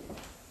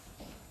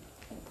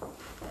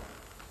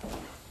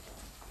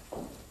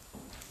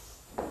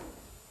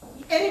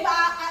 Anybody,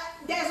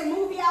 there's a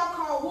movie out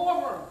called War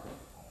Room.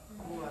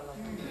 Oh, I love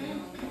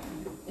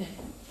it.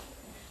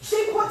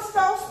 She puts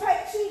those,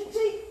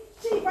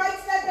 she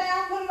writes that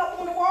down, put it up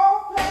on the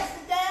wall, places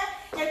it down,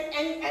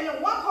 and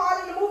in one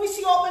part of the movie,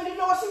 she opened the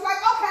door, she's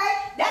like,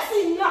 okay, that's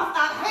enough,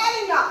 I've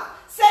had enough.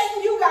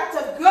 Satan, you got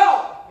to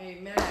go.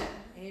 Amen.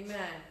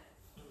 Amen.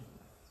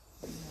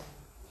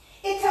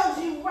 It tells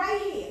you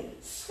right here,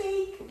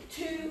 speak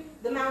to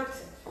the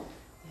mountain.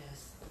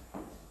 Yes.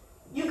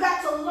 You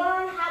got to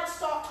learn how to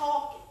start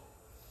talking.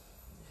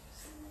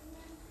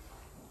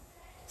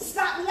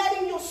 Stop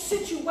letting your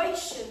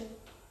situation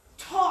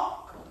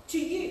talk to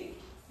you.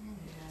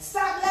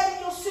 Stop letting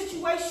your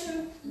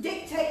situation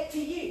dictate to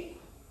you.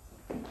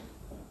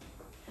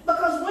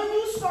 Because when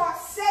you start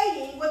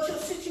saying what your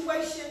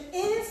situation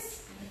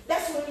is,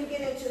 that's when you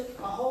get into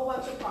a whole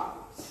bunch of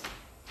problems.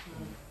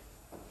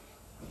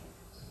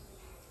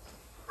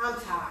 I'm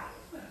tired.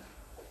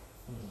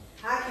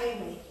 I can't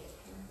make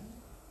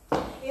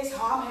it. It's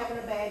hard, I'm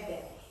having a bad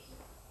day.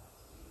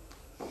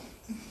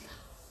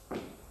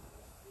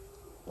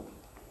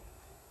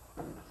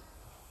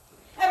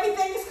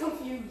 Everything is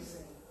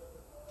confusing.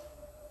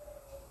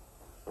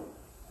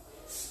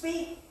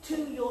 Speak to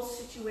your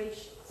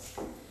situations.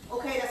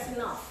 Okay, that's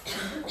enough.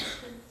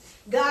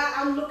 God,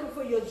 I'm looking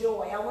for your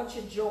joy. I want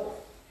your joy.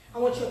 I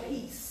want your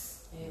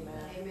peace.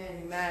 Amen.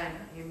 Amen. Amen.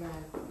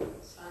 Amen.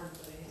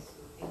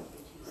 Thank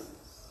you, Jesus.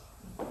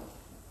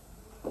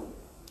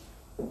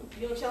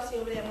 You and Chelsea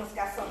over there must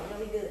got something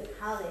really good.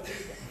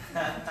 Hallelujah.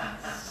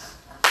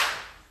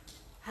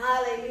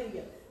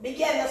 Hallelujah.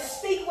 Begin to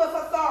speak with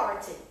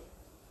authority.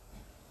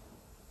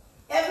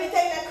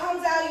 Everything that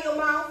comes out of your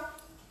mouth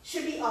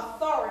should be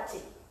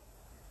authority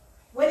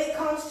when it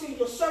comes to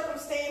your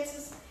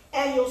circumstances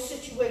and your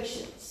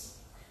situations.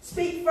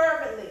 Speak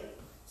fervently.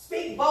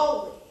 Speak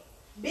boldly.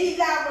 Be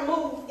thou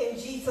removed in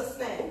Jesus'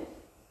 name.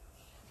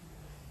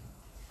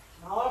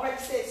 I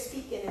already said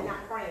speaking and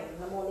not praying.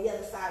 I'm on the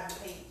other side of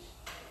the page.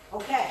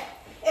 Okay.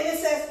 And it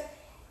says,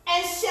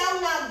 and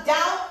shall not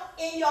doubt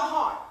in your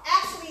heart.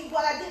 Actually,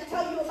 what I didn't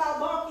tell you about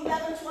Mark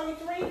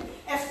 11:23,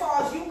 as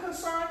far as you're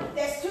concerned,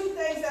 there's two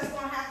things that's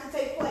going to have to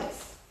take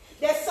place.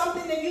 There's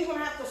something that you're going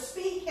to have to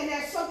speak, and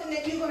there's something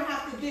that you're going to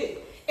have to do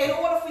in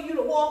order for you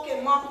to walk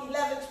in Mark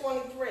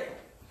 11:23.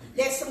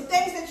 There's some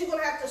things that you're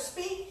going to have to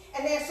speak,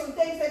 and there's some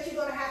things that you're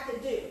going to have to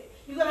do.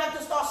 You're going to have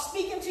to start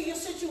speaking to your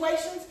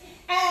situations,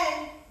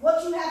 and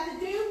what you have to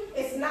do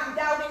is not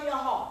doubt in your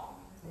heart.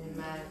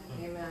 Amen.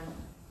 Amen.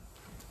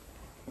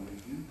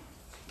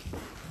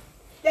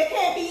 There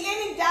can't be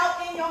any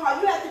doubt in your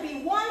heart. You have to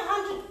be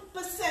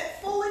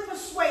 100% fully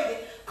persuaded,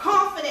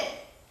 confident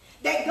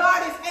that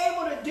God is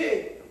able to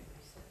do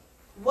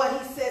what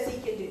he says he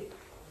can do.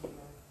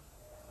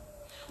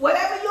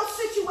 Whatever your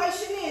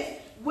situation is,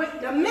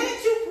 the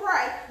minute you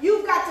pray,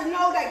 you've got to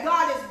know that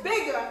God is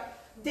bigger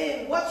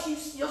than what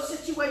your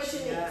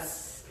situation Yes.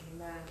 is.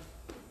 Amen.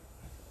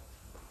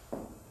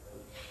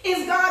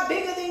 Is God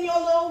bigger than your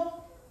little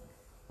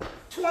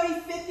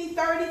 $20,000,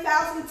 $50,000,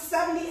 $30,000,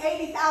 $70,000,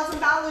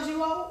 $80,000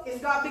 you owe?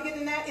 Is God bigger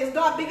than that? Is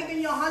God bigger than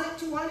your $100,000,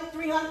 $200,000,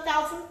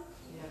 $300,000?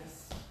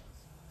 Yes.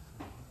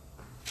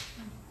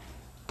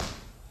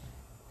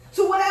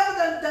 So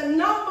whatever the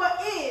number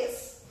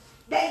is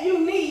that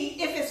you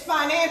need, if it's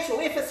financial,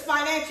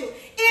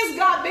 is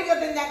God bigger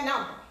than that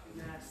number?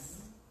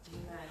 Yes.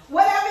 Amen.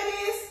 Whatever it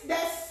is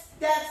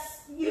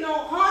that's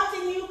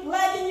haunting you,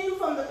 plaguing you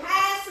from the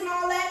past and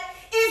all that,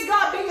 is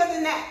God bigger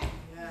than that?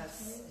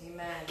 Yes.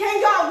 Amen.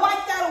 Can God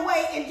wipe that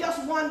away in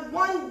just one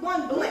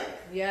blink?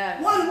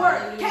 Yes. One word.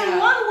 Hallelujah. Can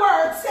one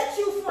word set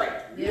you free?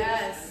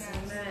 Yes.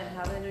 Amen.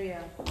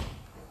 Hallelujah.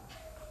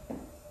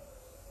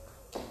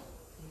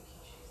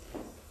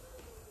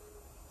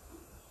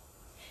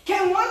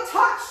 Can one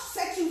touch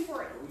set you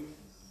free?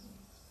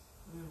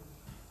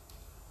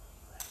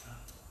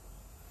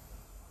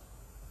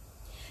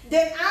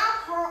 Then our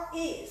part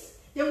is,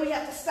 then we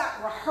have to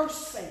stop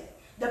rehearsing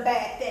the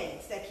bad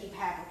things that keep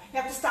happening. We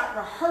have to stop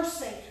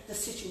rehearsing the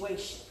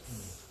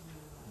situations.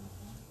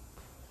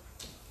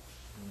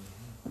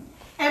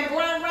 And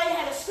Brian Ray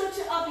had a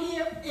scripture up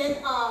here in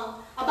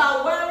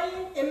about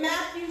worrying in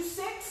Matthew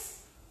 6.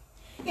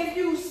 If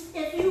you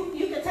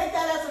can take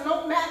that as a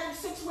note,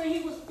 Matthew 6, where he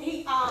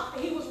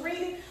was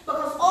reading,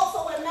 because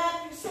also in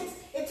Matthew 6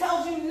 it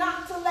tells you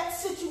not to let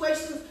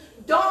situations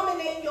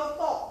dominate your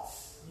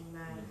thoughts.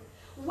 Amen.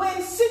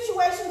 When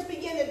situations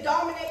begin to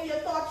dominate your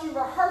thoughts, you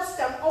rehearse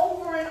them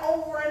over and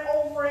over and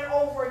over and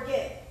over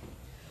again.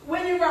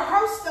 When you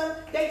rehearse them,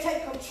 they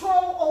take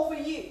control over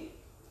you.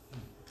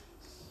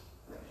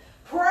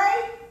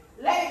 Pray,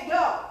 let it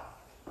go.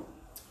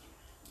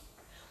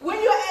 When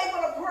you're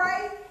able to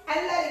pray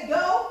and let it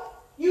go,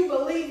 you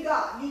believe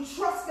God. You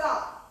trust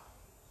God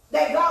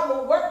that God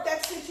will work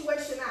that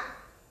situation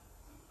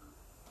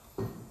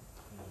out.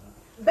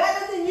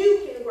 Better than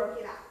you can work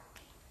it out.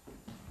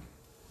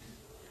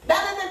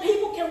 Better than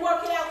people can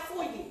work it out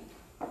for you.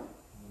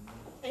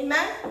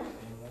 Amen?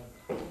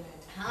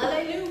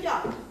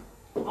 Hallelujah.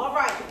 All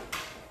right.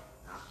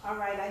 All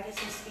right, I get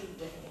some speed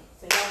with me.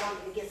 So y'all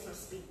want me to get some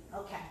speed.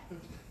 Okay.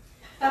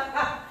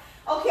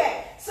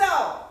 Okay, so,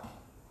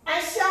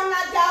 and shall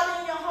not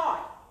doubt in your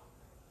heart.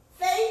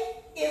 Faith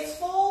is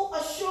full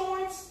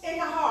assurance in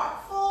the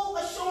heart. Full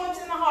assurance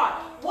in the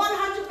heart.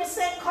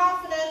 100%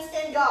 confidence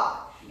in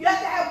God. You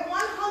have to have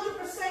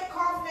 100%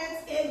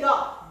 confidence in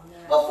God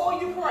before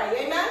you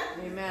pray. Amen?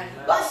 Amen.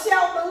 But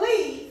shall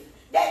believe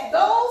that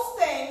those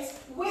things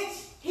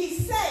which he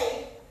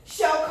said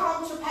shall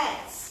come to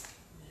pass.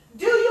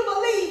 Do you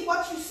believe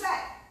what you say?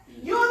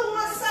 You're the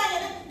one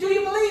saying it. Do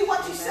you believe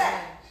what you say?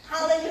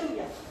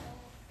 Hallelujah.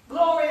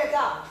 Glory to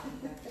God.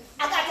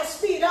 I got to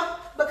speed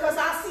up because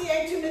I see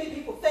ain't too many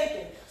people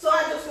thinking. So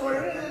I just go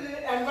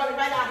and run it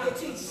right out here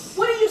to you.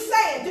 What are you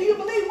saying? Do you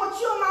believe what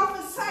your mouth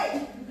is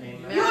saying?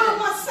 Amen. You're the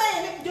one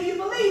saying it. Do you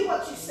believe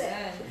what you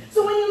say?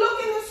 So when you look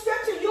in the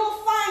scripture,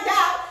 you'll find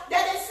out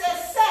that it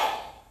says say.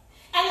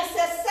 And it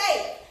says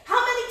say. How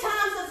many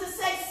times does it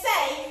say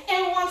say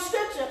in one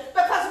scripture?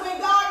 Because when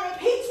God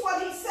repeats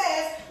what he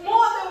says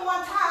more than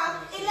one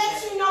time, it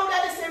lets you know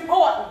that it's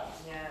important.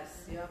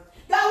 Yes. Yep.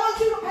 God wants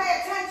you to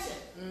pay attention.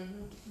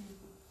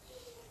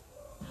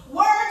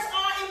 Words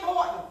are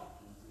important.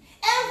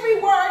 Every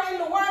word in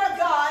the Word of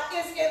God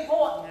is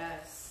important.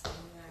 Yes.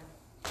 Amen.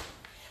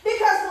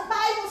 Because the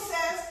Bible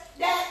says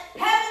that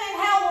heaven and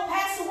hell will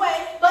pass away,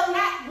 but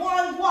not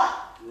one what?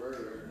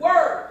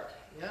 Word.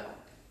 Yep.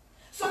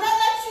 So that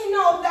lets you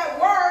know that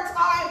words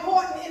are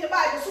important in the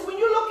Bible. So when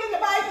you look in the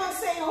Bible and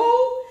say who,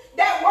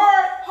 that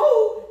word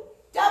who,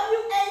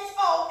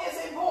 W-H-O,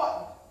 is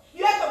important.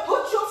 You have to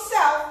put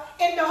yourself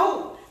in the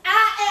who.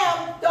 I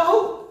am the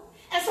who.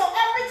 And so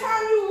every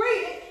time you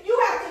read it, you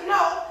have to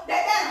know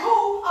that that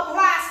who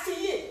applies to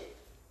you.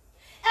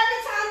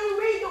 Every time you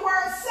read the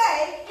word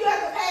say, you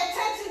have to pay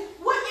attention.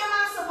 What am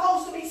I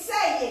supposed to be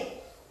saying?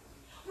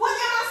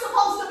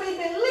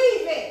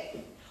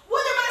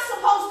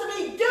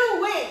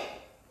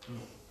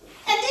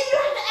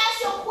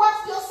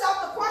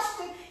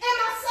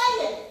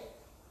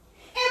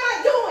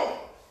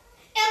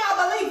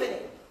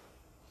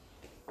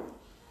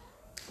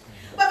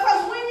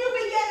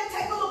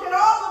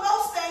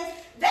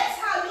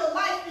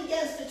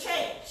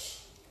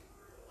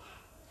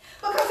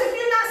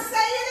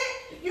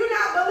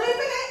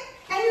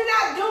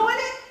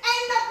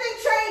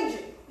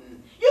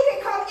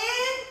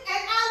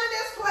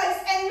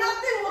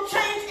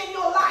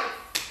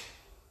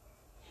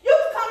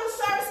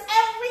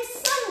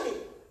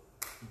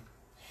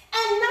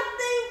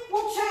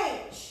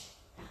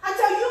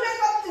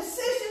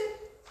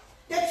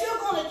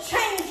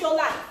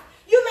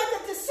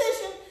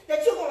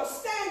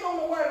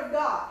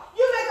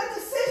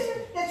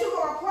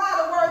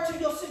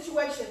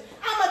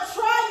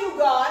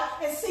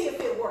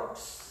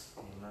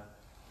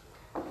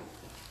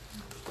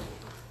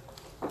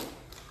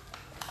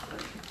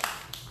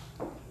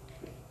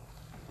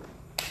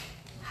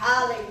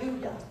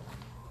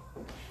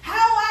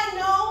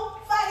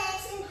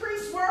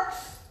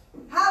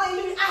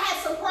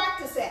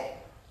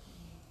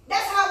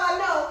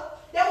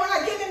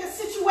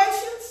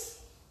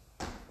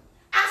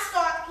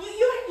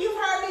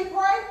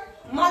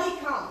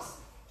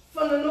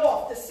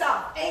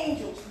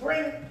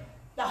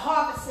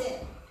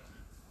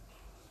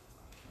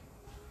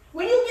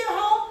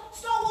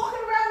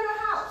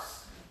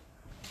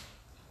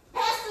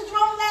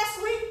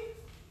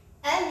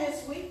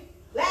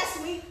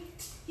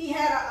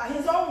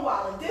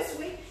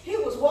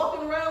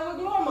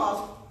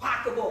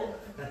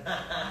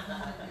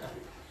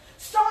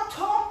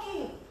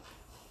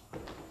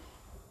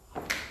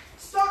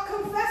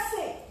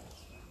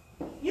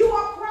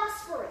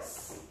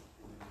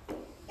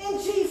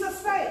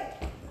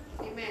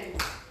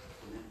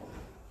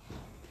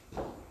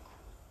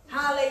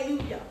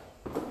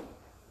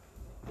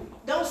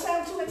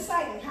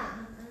 exciting, huh?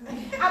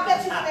 I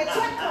bet you when that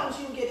check comes,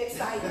 you get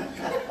excited.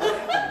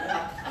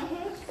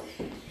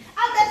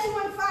 I bet you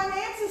when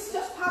finances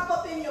just pop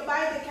up in your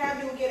bank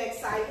account, you'll get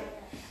excited.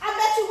 I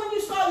bet you when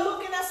you start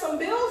looking at some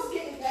bills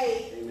getting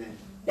paid, amen,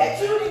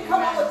 that you didn't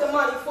come up with the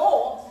money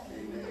for,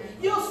 amen,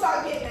 you'll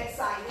start getting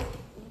excited.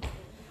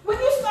 When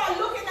you start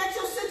looking at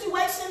your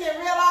situation and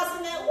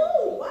realizing that,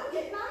 ooh, I'm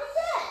getting out of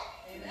that.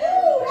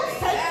 Ooh, that's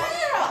taken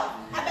care of.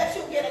 I bet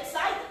you'll get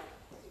excited.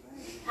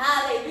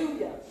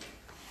 Hallelujah.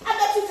 I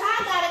bet you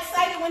Ty got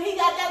excited when he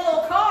got that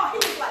little car. He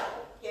was like,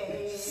 yeah,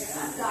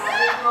 I got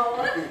it,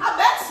 Lord. I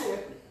bet you.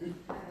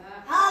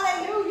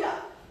 Hallelujah.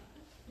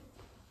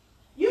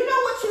 You know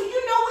what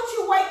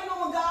you're waiting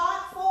on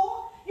God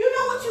for? You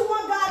know what you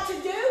want God to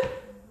do?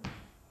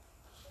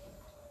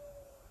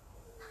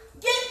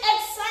 Get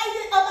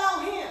excited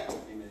about Him.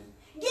 Amen.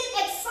 Get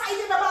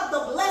excited about the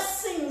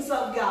blessings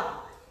of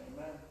God.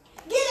 Amen.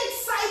 Get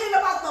excited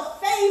about the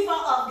favor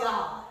of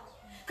God.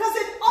 Because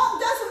it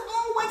doesn't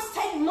always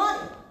take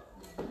money.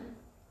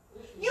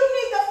 You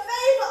need the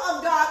favor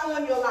of God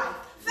on your life.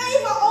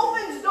 Favor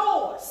opens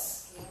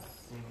doors.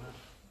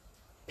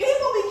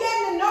 People begin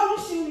to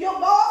notice you. Your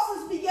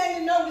bosses begin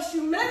to notice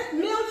you.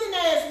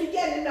 Millionaires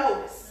begin to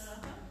notice.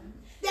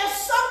 There's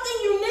something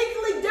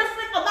uniquely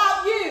different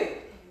about you.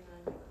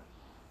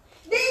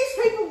 These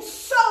people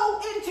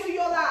sow into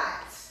your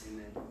lives.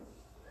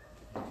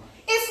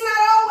 It's not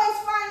always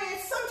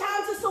finance.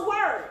 Sometimes it's a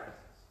word.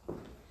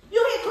 You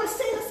hear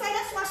Christina say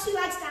that's why she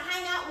likes to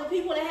hang out with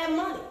people that have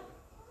money.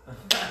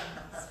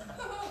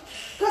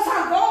 Because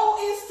her goal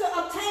is to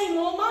obtain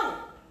more money.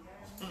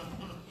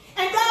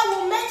 And God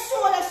will make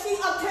sure that she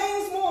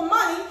obtains more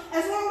money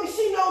as long as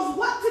she knows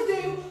what to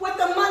do with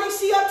the money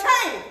she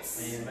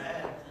obtains.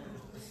 Amen.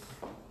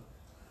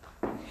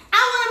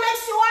 I want to make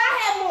sure I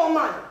have more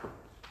money.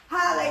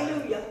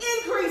 Hallelujah.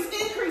 Increase,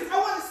 increase. I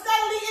want to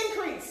steadily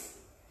increase.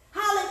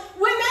 Hallelujah.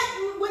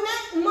 When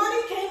that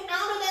money came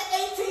out of that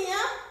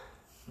ATM,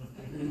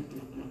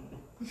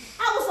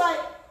 I was like,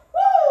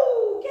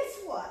 woo, guess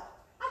what?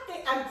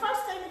 The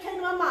first thing that came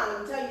to my mind,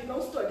 I'm telling you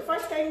no story. The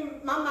first thing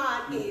in my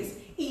mind is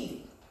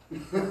eating.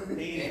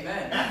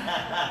 Amen.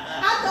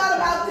 I thought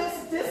about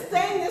this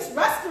thing, this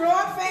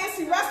restaurant,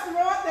 fancy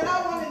restaurant that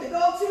I wanted to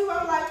go to.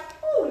 I'm like,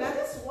 oh, now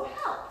this will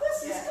help.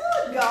 This is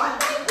good, God.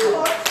 Thank you,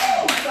 Lord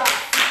Jesus.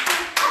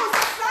 I was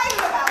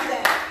excited about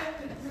that.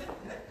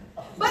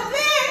 But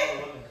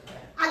then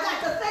I got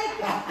to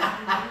thinking.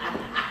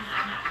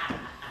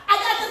 I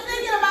got to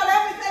thinking about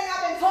everything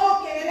I've been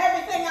talking and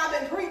everything I've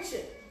been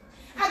preaching.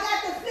 I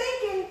got to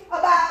thinking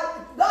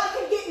about God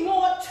can get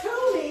more to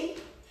me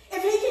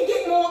if He can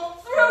get more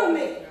through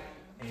me.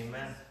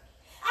 Amen.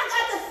 I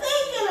got to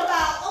thinking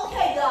about,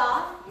 okay,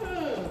 God,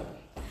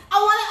 I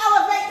want to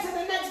elevate to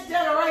the next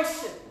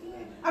generation.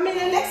 I mean,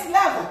 the next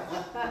level.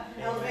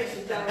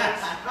 Elevation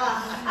generation.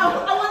 I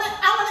want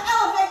to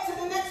elevate to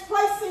the next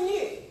place in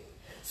you.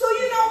 So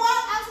you know what?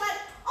 I was like,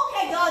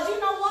 okay, God, you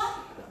know what?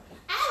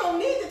 I don't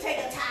need to take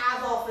a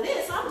tithe off of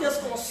this. I'm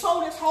just going to sow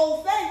this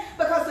whole thing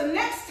because the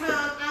next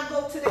time I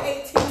go to the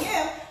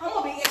ATM, I'm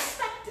going to be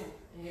expecting.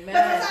 Amen.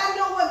 Because I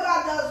know what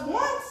God does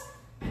once,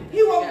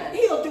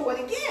 He'll do it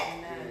again.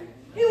 Amen.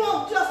 He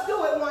won't just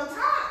do it one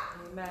time.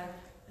 Amen.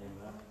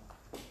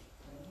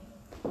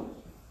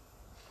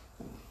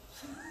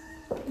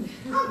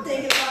 I'm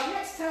thinking about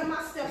next time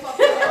I step up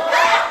there.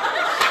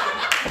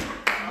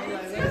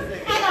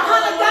 And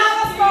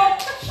 $100 go,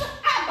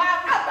 I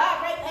buy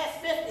right past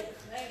 50.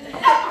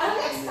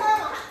 Next time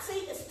a hot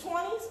seat is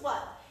 20s,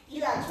 what? You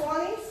got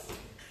 20s.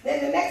 Then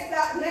the next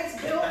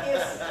bill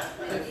is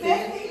 50.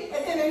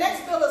 And then the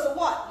next bill is a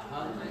what?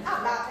 I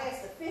bypass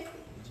the 50.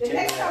 The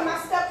next time I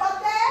step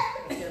up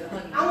there,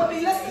 I'm going to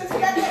be listening to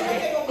that and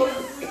they're going to go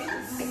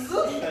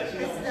zoop.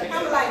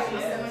 I'm like,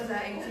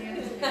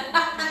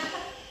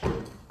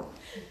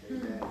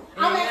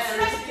 I'm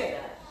expecting.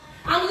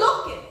 I'm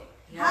looking.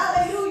 Yes.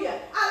 Hallelujah.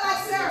 I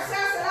like Sarah.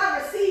 Sarah said, I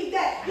received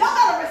that. Y'all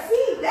got to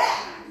receive that.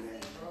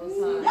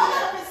 Y'all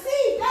got to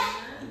receive that.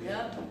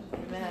 Yep.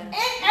 Amen.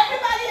 And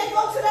everybody that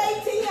go to the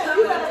ATM,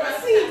 you got to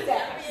receive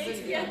that.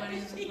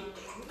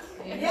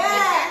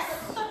 Yes.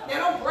 They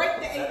don't break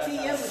the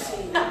ATM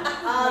machine.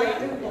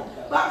 Hallelujah.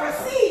 But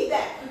receive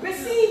that.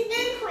 Receive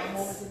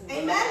increase.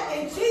 Amen.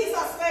 In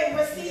Jesus' name,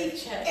 receive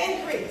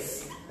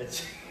increase.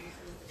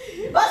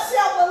 But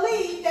shall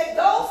believe that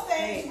those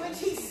things which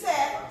He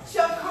said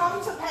shall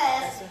come to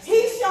pass.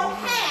 He shall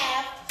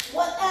have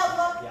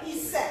whatever He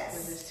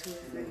says.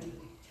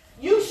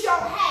 You shall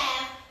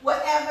have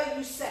whatever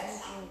you say.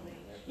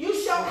 You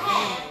shall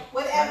have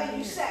whatever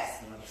you say.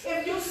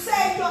 If you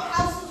say your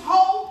house is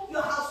whole,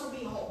 your house will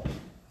be whole.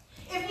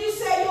 If you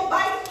say your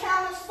bank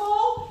account is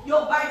full,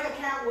 your bank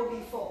account will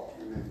be full.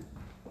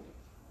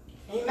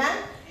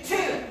 Amen? 2,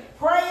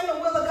 pray in the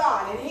will of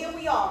God. And here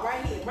we are,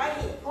 right here.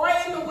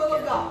 Pray in the will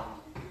of God.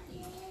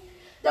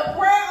 The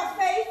prayer of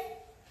faith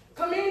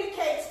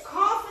communicates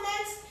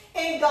confidence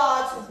in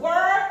God's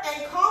word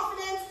and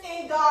confidence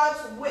in God's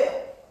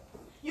will.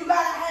 You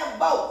got to have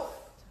both.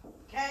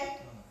 Okay?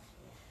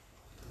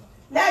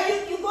 Now,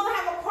 you're going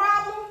to have a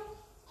problem.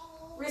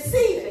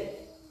 Receive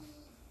it.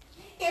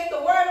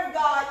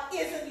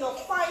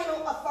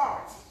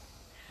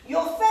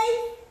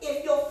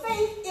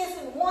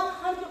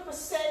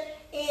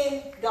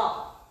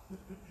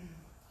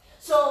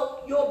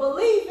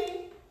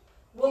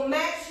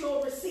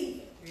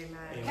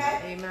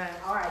 Amen.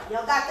 All right,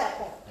 y'all got that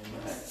point.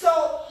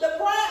 So the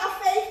prayer of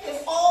faith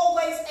is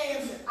always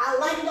answered. I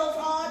like those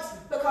odds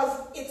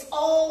because it's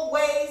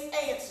always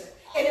answered.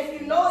 And if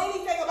you know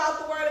anything about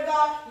the Word of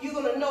God, you're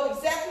going to know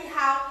exactly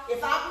how,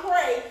 if I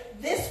pray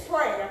this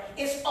prayer,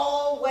 it's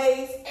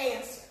always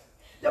answered.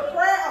 The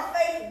prayer of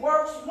faith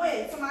works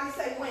when? Somebody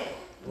say when.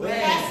 When?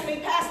 Ask me,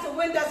 Pastor,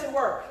 when does it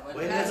work?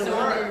 When does it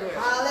work?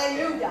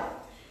 Hallelujah.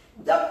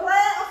 The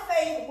prayer of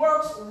faith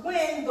works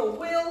when the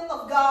will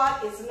of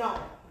God is known.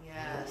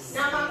 Yes.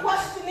 Now my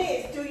question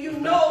is, do you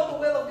know the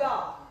will of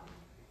God?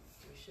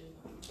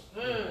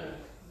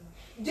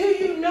 Do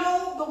you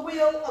know the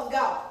will of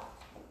God?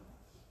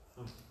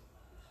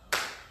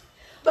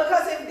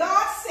 Because if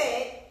God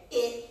said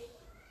it,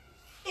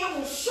 it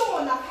will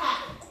sure enough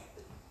happen.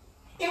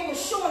 It will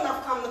sure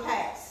enough come to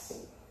pass.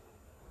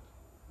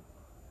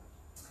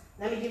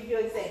 Let me give you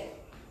an example.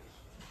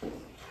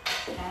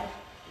 Okay?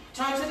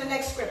 Turn to the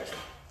next scripture.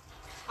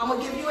 I'm going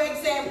to give you an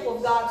example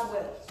of God's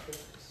will.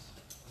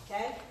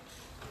 Okay?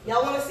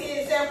 Y'all want to see an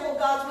example of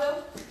God's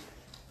will?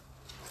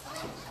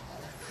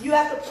 You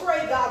have to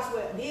pray God's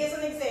will. Here's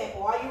an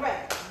example. Are you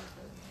ready?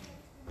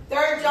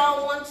 3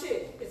 John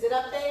 1:2. Is it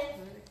up there?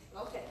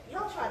 Okay.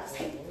 Y'all try to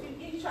skip.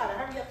 You try to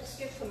hurry up and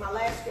skip to my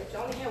last scripture.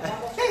 I only have one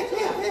more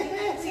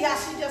scripture. See how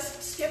she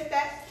just skipped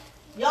that?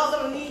 Y'all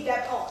going to need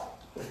that part.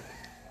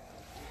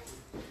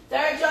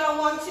 3 John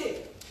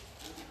 1:2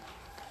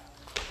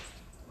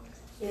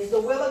 is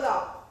the will of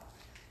God.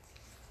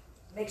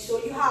 Make sure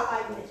you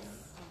highlight this.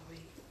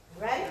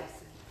 Ready?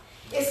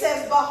 It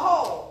says,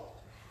 behold,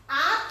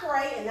 I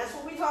pray, and that's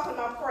what we're talking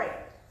about,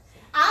 prayer.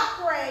 I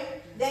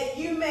pray that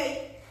you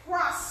may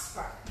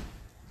prosper.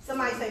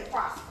 Somebody say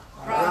prosper.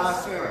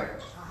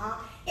 Prosper.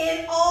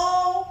 In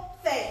all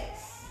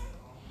things.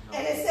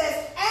 And it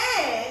says,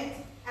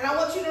 and I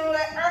want you to know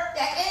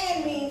that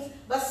and means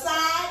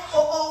beside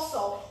or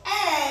also,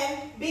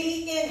 and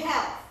be in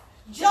health,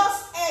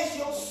 just as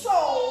your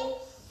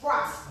soul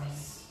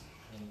prospers.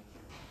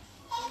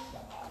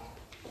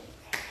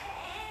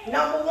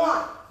 Number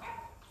 1,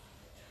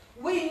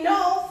 we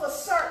know for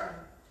certain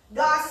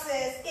God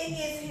says it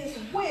is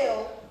his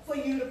will for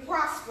you to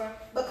prosper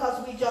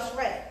because we just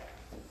read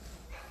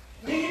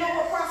it. Do you know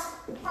what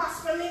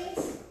prosper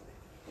means?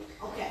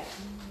 Okay.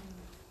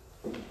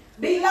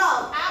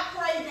 Beloved, I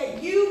pray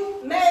that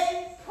you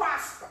may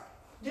prosper.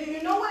 Do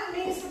you know what it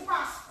means to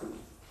prosper?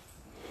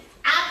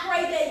 I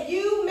pray that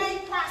you may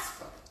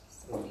prosper.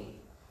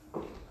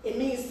 It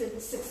means to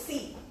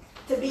succeed,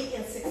 to be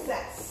in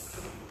success.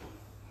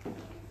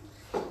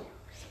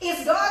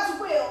 It's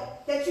God's will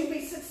that you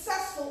be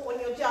successful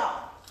on your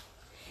job.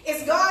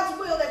 It's God's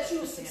will that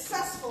you're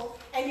successful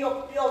and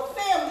your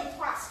family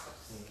prospers.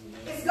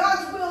 It's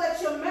God's will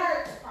that your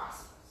marriage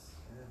prospers.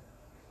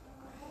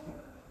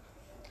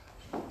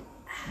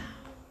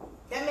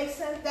 That makes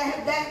sense? That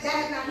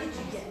has not hit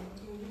you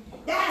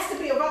yet. That has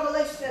to be a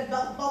revelation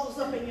that bubbles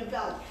up in your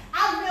belly.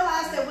 I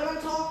realize that when I'm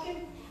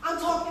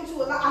talking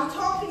to a lot. I'm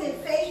talking in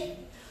faith,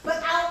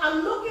 but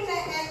I'm looking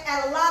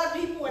at a lot of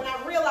people, and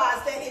I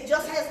realize that it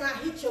just has not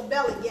hit your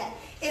belly yet.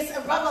 It's a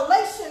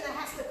revelation that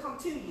has to come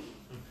to you.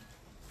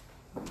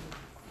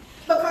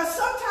 Because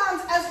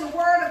sometimes as the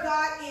Word of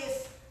God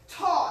is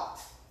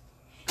taught,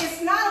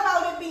 it's not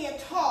about it being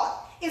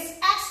taught. It's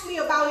actually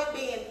about it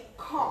being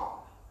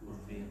caught.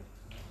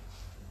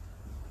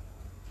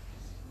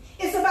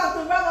 It's about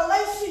the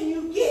revelation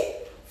you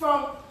get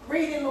from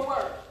reading the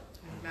Word.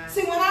 Amen.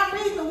 See, when I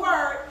read the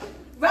Word,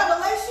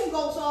 revelation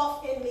goes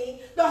off in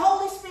me. The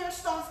Holy Spirit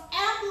starts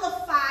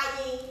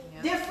amplifying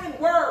different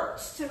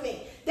words to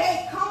me.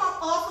 They come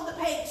up off of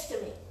the page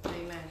to me.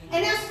 Amen.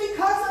 And that's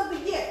because of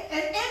the gift.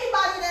 And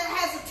anybody that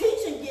has a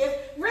teaching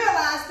gift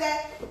realize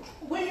that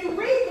when you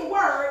read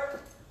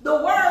the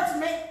words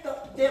make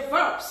the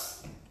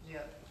verse.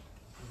 Yep.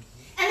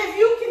 And if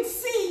you can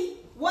see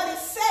what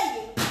it's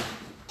saying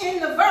in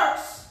the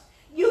verse,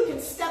 you can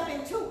step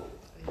into it.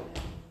 Amen.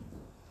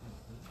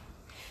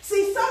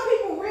 See, some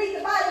people read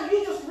the Bible,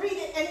 you just read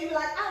it, and you're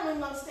like, I don't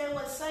even understand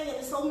what it's saying.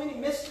 There's so many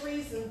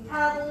mysteries and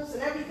parables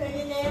and everything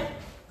in there.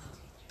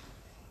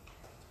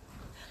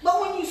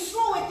 But when you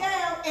slow it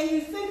down and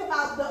you think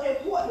about the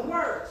important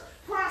words,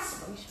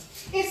 prosper.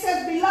 It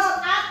says,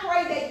 beloved, I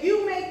pray that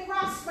you may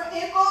prosper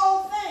in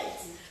all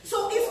things.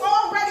 So it's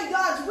already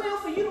God's will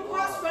for you to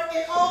prosper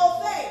in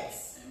all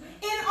things.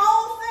 In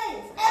all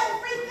things.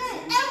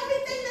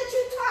 Everything that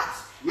you touch,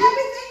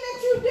 everything that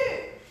you do,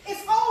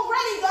 it's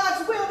already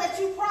God's will that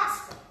you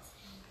prosper.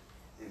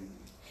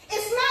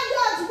 It's not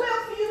God's will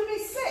for you to be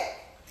sick.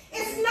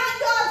 It's not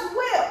God's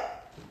will.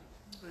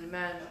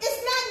 Amen.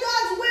 It's not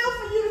God's will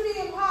for you to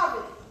be in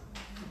poverty.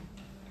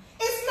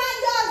 It's not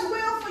God's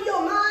will for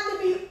your mind to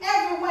be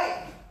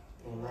everywhere.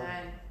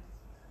 Amen.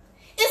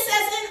 It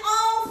says in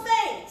all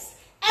things.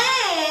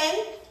 And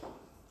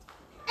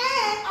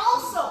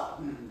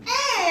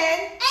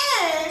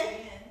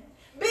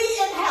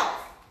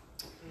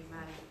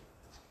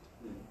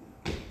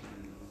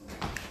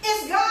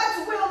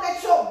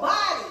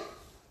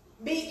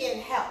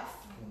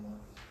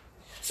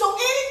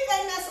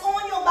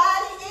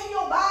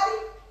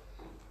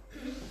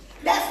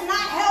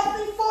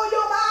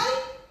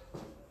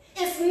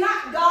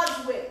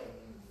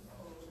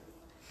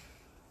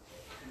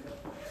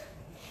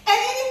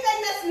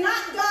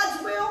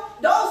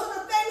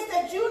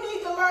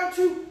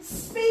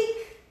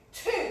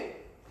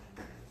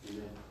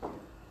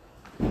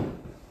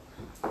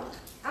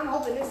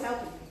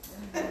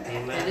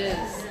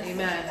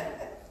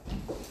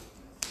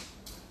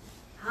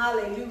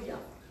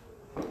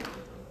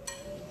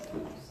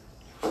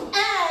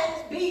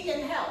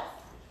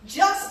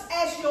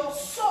your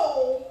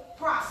soul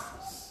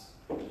prospers.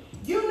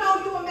 You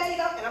know you are made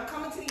up, and I'm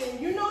coming to the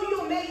end. You know you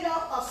are made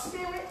up of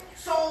spirit,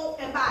 soul,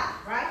 and body,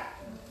 right?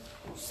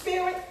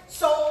 Spirit,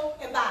 soul,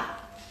 and body.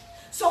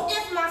 So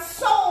if my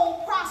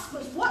soul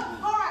prospers, what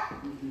part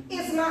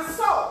is my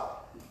soul?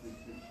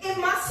 If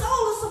my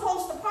soul is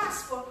supposed to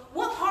prosper,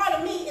 what part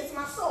of me is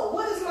my soul?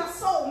 What is my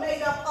soul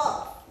made up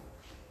of?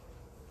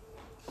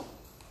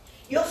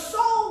 Your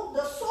soul,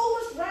 the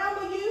soulless realm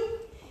of you,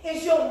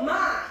 is your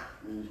mind,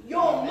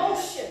 your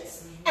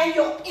emotions, and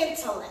your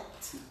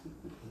intellect.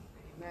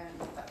 Amen.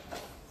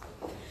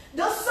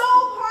 The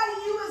soul part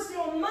of you is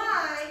your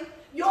mind,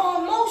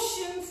 your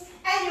emotions,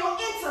 and your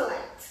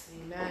intellect.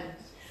 Amen.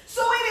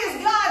 So it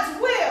is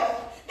God's will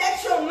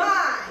that your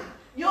mind,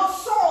 your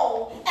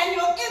soul, and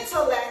your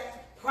intellect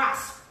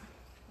prosper.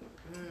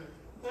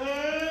 I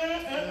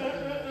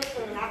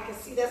can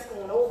see that's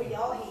going over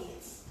your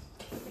heads.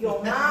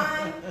 Your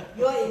mind,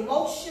 your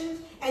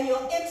emotions, and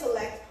your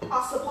intellect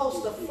are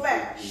supposed to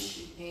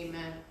flourish.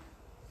 Amen.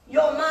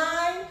 Your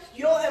mind,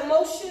 your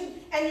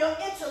emotion, and your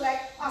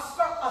intellect are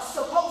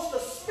supposed to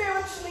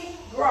spiritually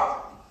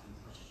grow.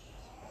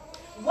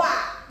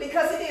 Why?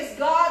 Because it is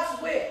God's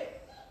will.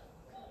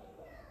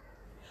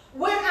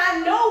 When I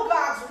know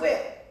God's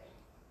will,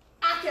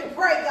 I can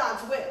pray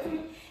God's will.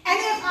 And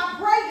if I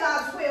pray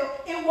God's will,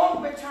 it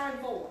won't return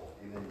void.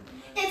 Amen.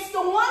 It's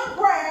the one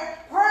prayer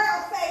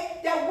of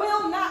faith, that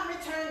will not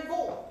return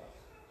void.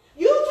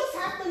 You just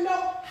have to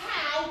know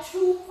how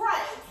to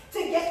pray to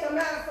get the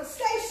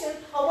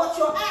manifestation of what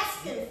you're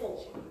asking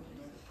for.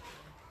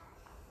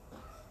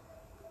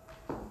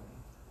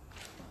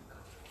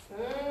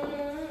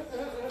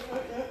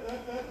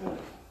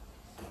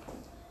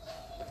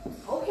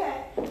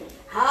 Okay.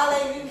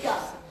 Hallelujah.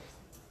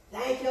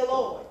 Thank you,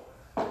 Lord.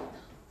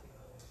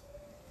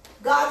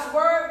 God's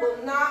word will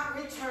not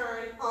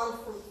return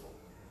unfruitful.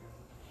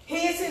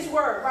 Here's his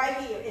word right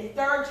here in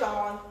 3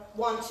 John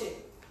 1:2.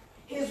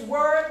 His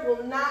word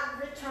will not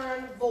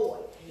return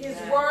void. His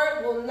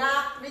word will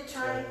not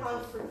return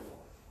unfruitful.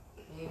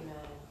 Amen.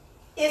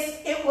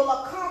 It will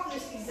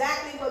accomplish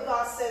exactly what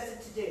God says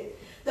it to do.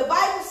 The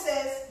Bible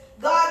says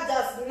God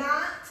does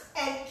not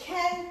and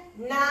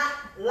cannot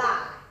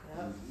lie.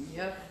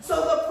 Yep. So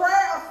the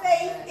prayer of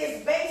faith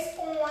is based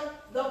on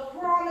the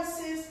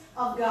promises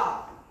of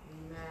God.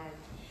 Amen.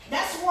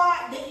 That's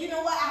why, you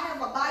know what, I have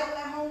a Bible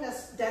at home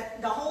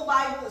that the whole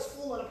Bible is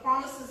full of the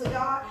promises of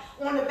God.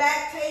 On the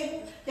back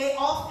table, they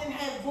often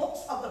have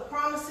books of the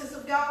promises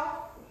of God.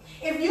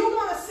 If you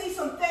want to see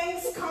some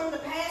things come to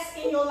pass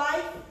in your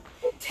life,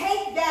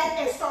 take that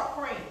and start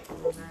praying.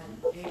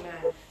 Amen.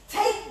 Amen.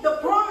 Take the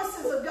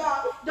promises of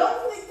God.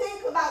 Don't really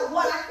think about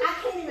what, I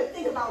can't even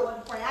think about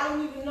what to pray. I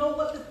don't even know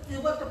what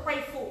to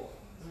pray for.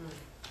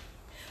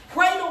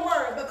 Pray the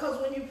word, because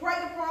when you pray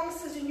the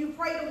promises and you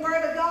pray the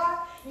word of God,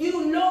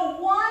 you know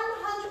 100%.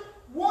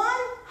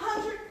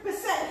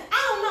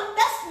 I don't know,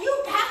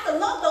 you have to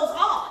love those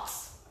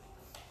odds.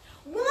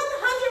 100%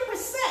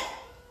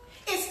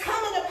 is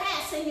coming to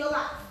pass in your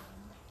life.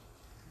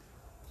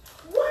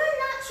 Why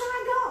not try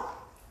God?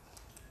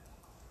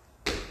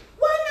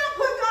 Why not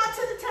put God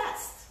to the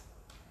test?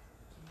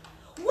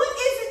 What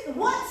is it?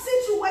 What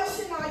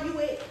situation are you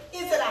in?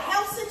 Is it a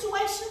health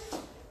situation?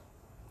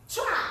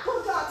 Try.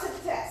 Put God to the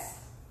test.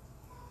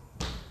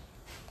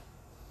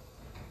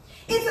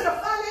 Is it a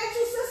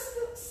financial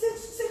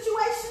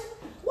situation?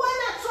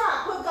 Why not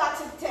try? Put God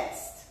to the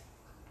test.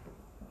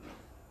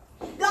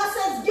 God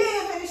says,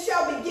 give and it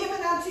shall be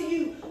given unto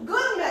you.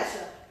 Good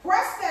measure,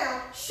 pressed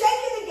down,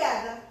 shaken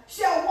together,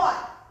 shall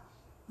what?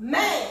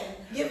 Man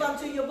give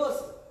unto your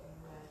bosom.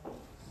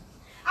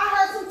 I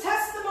heard some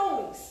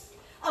testimonies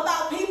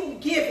about people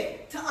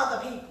giving to other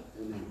people.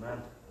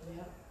 Amen.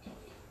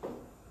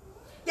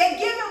 They're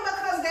giving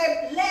because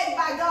they're led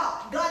by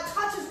God. God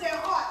touches their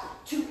heart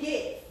to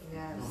give.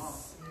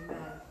 Yes.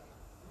 Amen.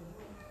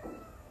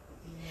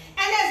 And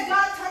as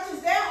God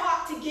touches their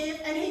heart to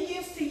give and he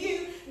gives to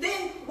you,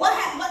 then what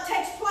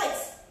takes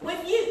place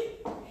with you?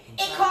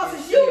 It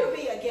causes you to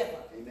be a giver.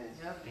 Amen.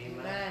 Yep.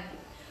 Amen.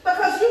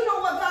 Because you know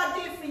what God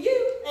did for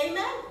you.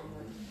 Amen.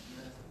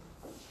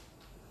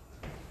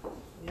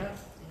 Yep.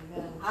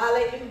 Amen.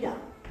 Hallelujah.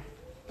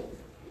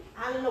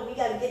 I don't know. We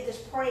got to get this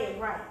praying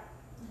right.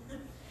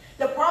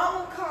 The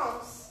problem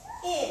comes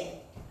in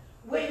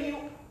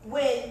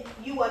when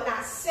you are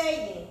not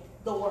saying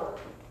the word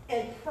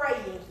and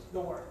praying the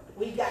word.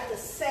 We've got to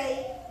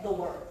say the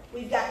word.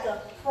 We've got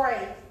to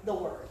pray the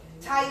word.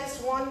 Titus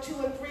 1,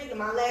 2, and 3,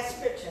 my last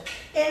scripture.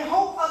 In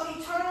hope of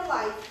eternal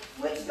life,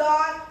 which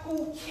God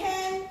who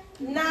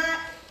cannot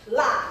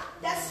lie.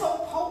 That's so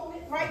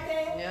potent right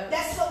there. Yep.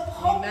 That's so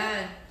potent.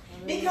 Amen.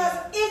 Because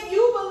if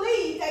you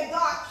believe that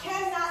God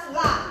cannot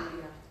lie,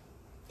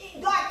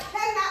 God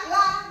cannot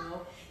lie,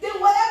 No. then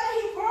whatever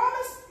he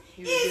promised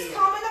He will is do it.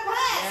 coming to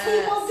pass. Yes. He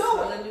will do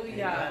it.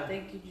 Hallelujah.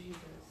 Thank you,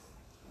 Jesus.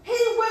 He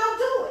will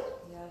do it.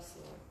 Yes,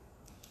 Lord.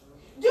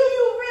 Do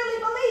you really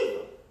believe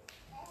it?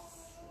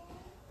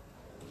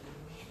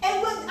 And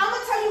I'm going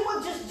to tell you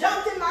what just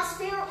jumped in my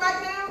spirit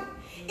right now.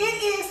 It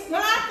is,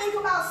 when I think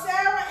about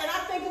Sarah and I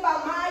think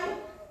about Maya,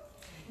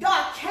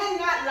 God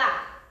cannot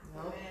lie.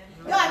 No.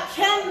 God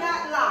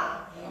cannot lie.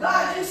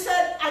 God, you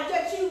said, I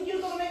get you, you're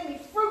going to make me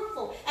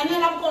fruitful, and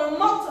then I'm going to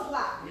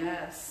multiply.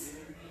 Yes.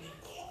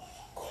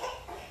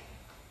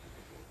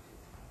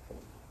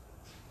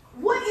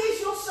 What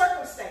is your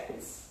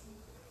circumstance?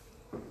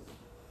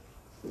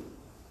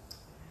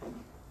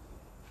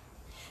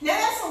 Now,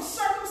 there's some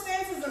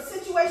circumstances and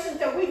situations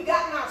that we've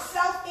gotten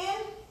ourselves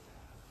in.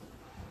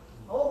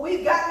 Oh,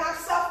 we've gotten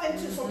ourselves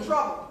into some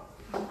trouble.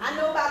 I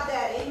know about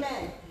that.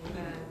 Amen.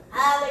 Amen.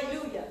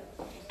 Hallelujah.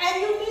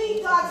 And you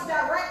need God's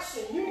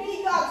direction. You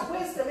need God's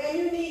wisdom. And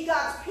you need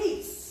God's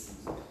peace.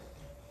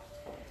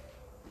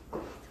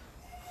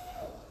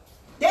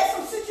 There's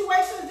some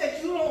situations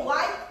that you don't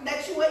like,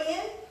 that you are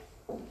in.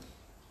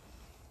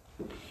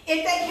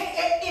 If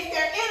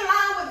they're in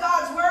line with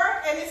God's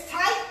word and it's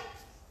tight,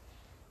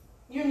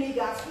 you need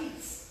God's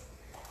peace.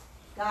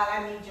 God,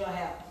 I need your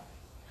help.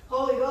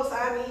 Holy Ghost,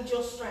 I need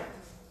your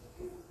strength.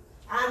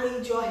 I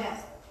need your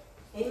help.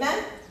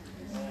 Amen?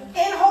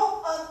 In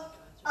hope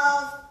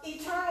of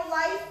eternal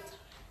life,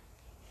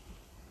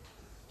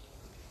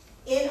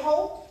 in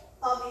hope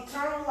of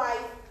eternal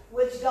life,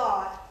 which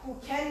God, who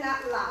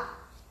cannot lie,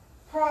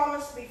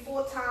 promised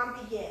before time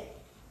began,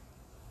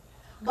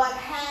 but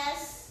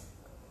has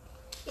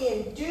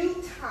in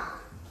due time.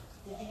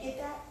 Did you get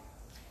that?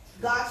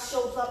 God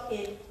shows up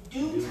in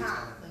due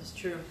time. That's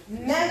true.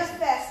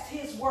 Manifest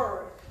his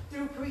word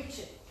through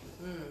preaching,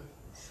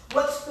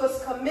 which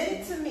was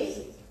committed to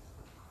me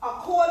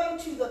according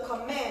to the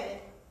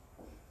commandment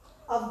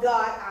of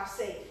God our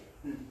Savior.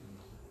 Amen.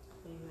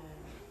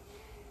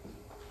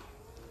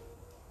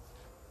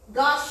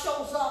 God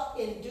shows up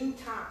in due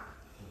time.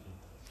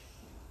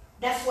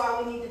 That's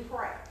why we need to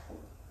pray.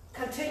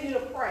 Continue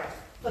to pray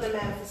for the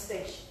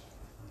manifestation.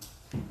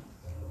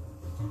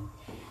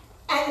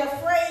 And the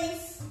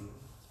phrase,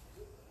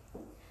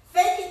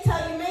 fake it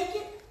till you make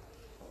it,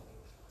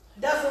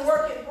 doesn't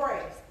work in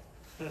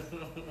praise.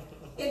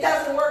 It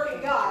doesn't work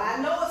in God.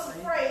 I know it's a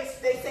phrase,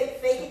 they say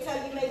fake it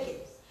till you make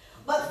it.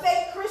 But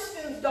fake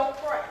Christians don't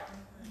pray.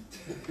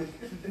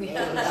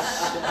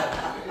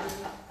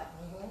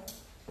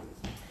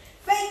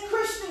 Fake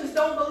Christians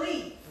don't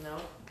believe. No.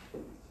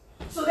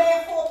 So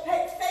therefore,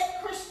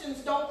 fake Christians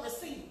don't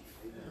receive.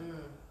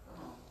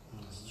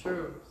 It's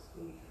true.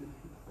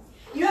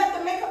 You have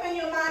to make up in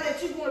your mind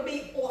that you're going to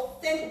be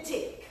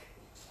authentic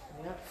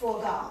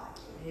for God.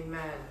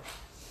 Amen.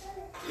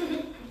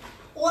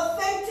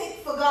 Authentic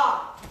for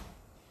God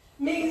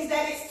means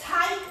that it's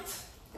tight,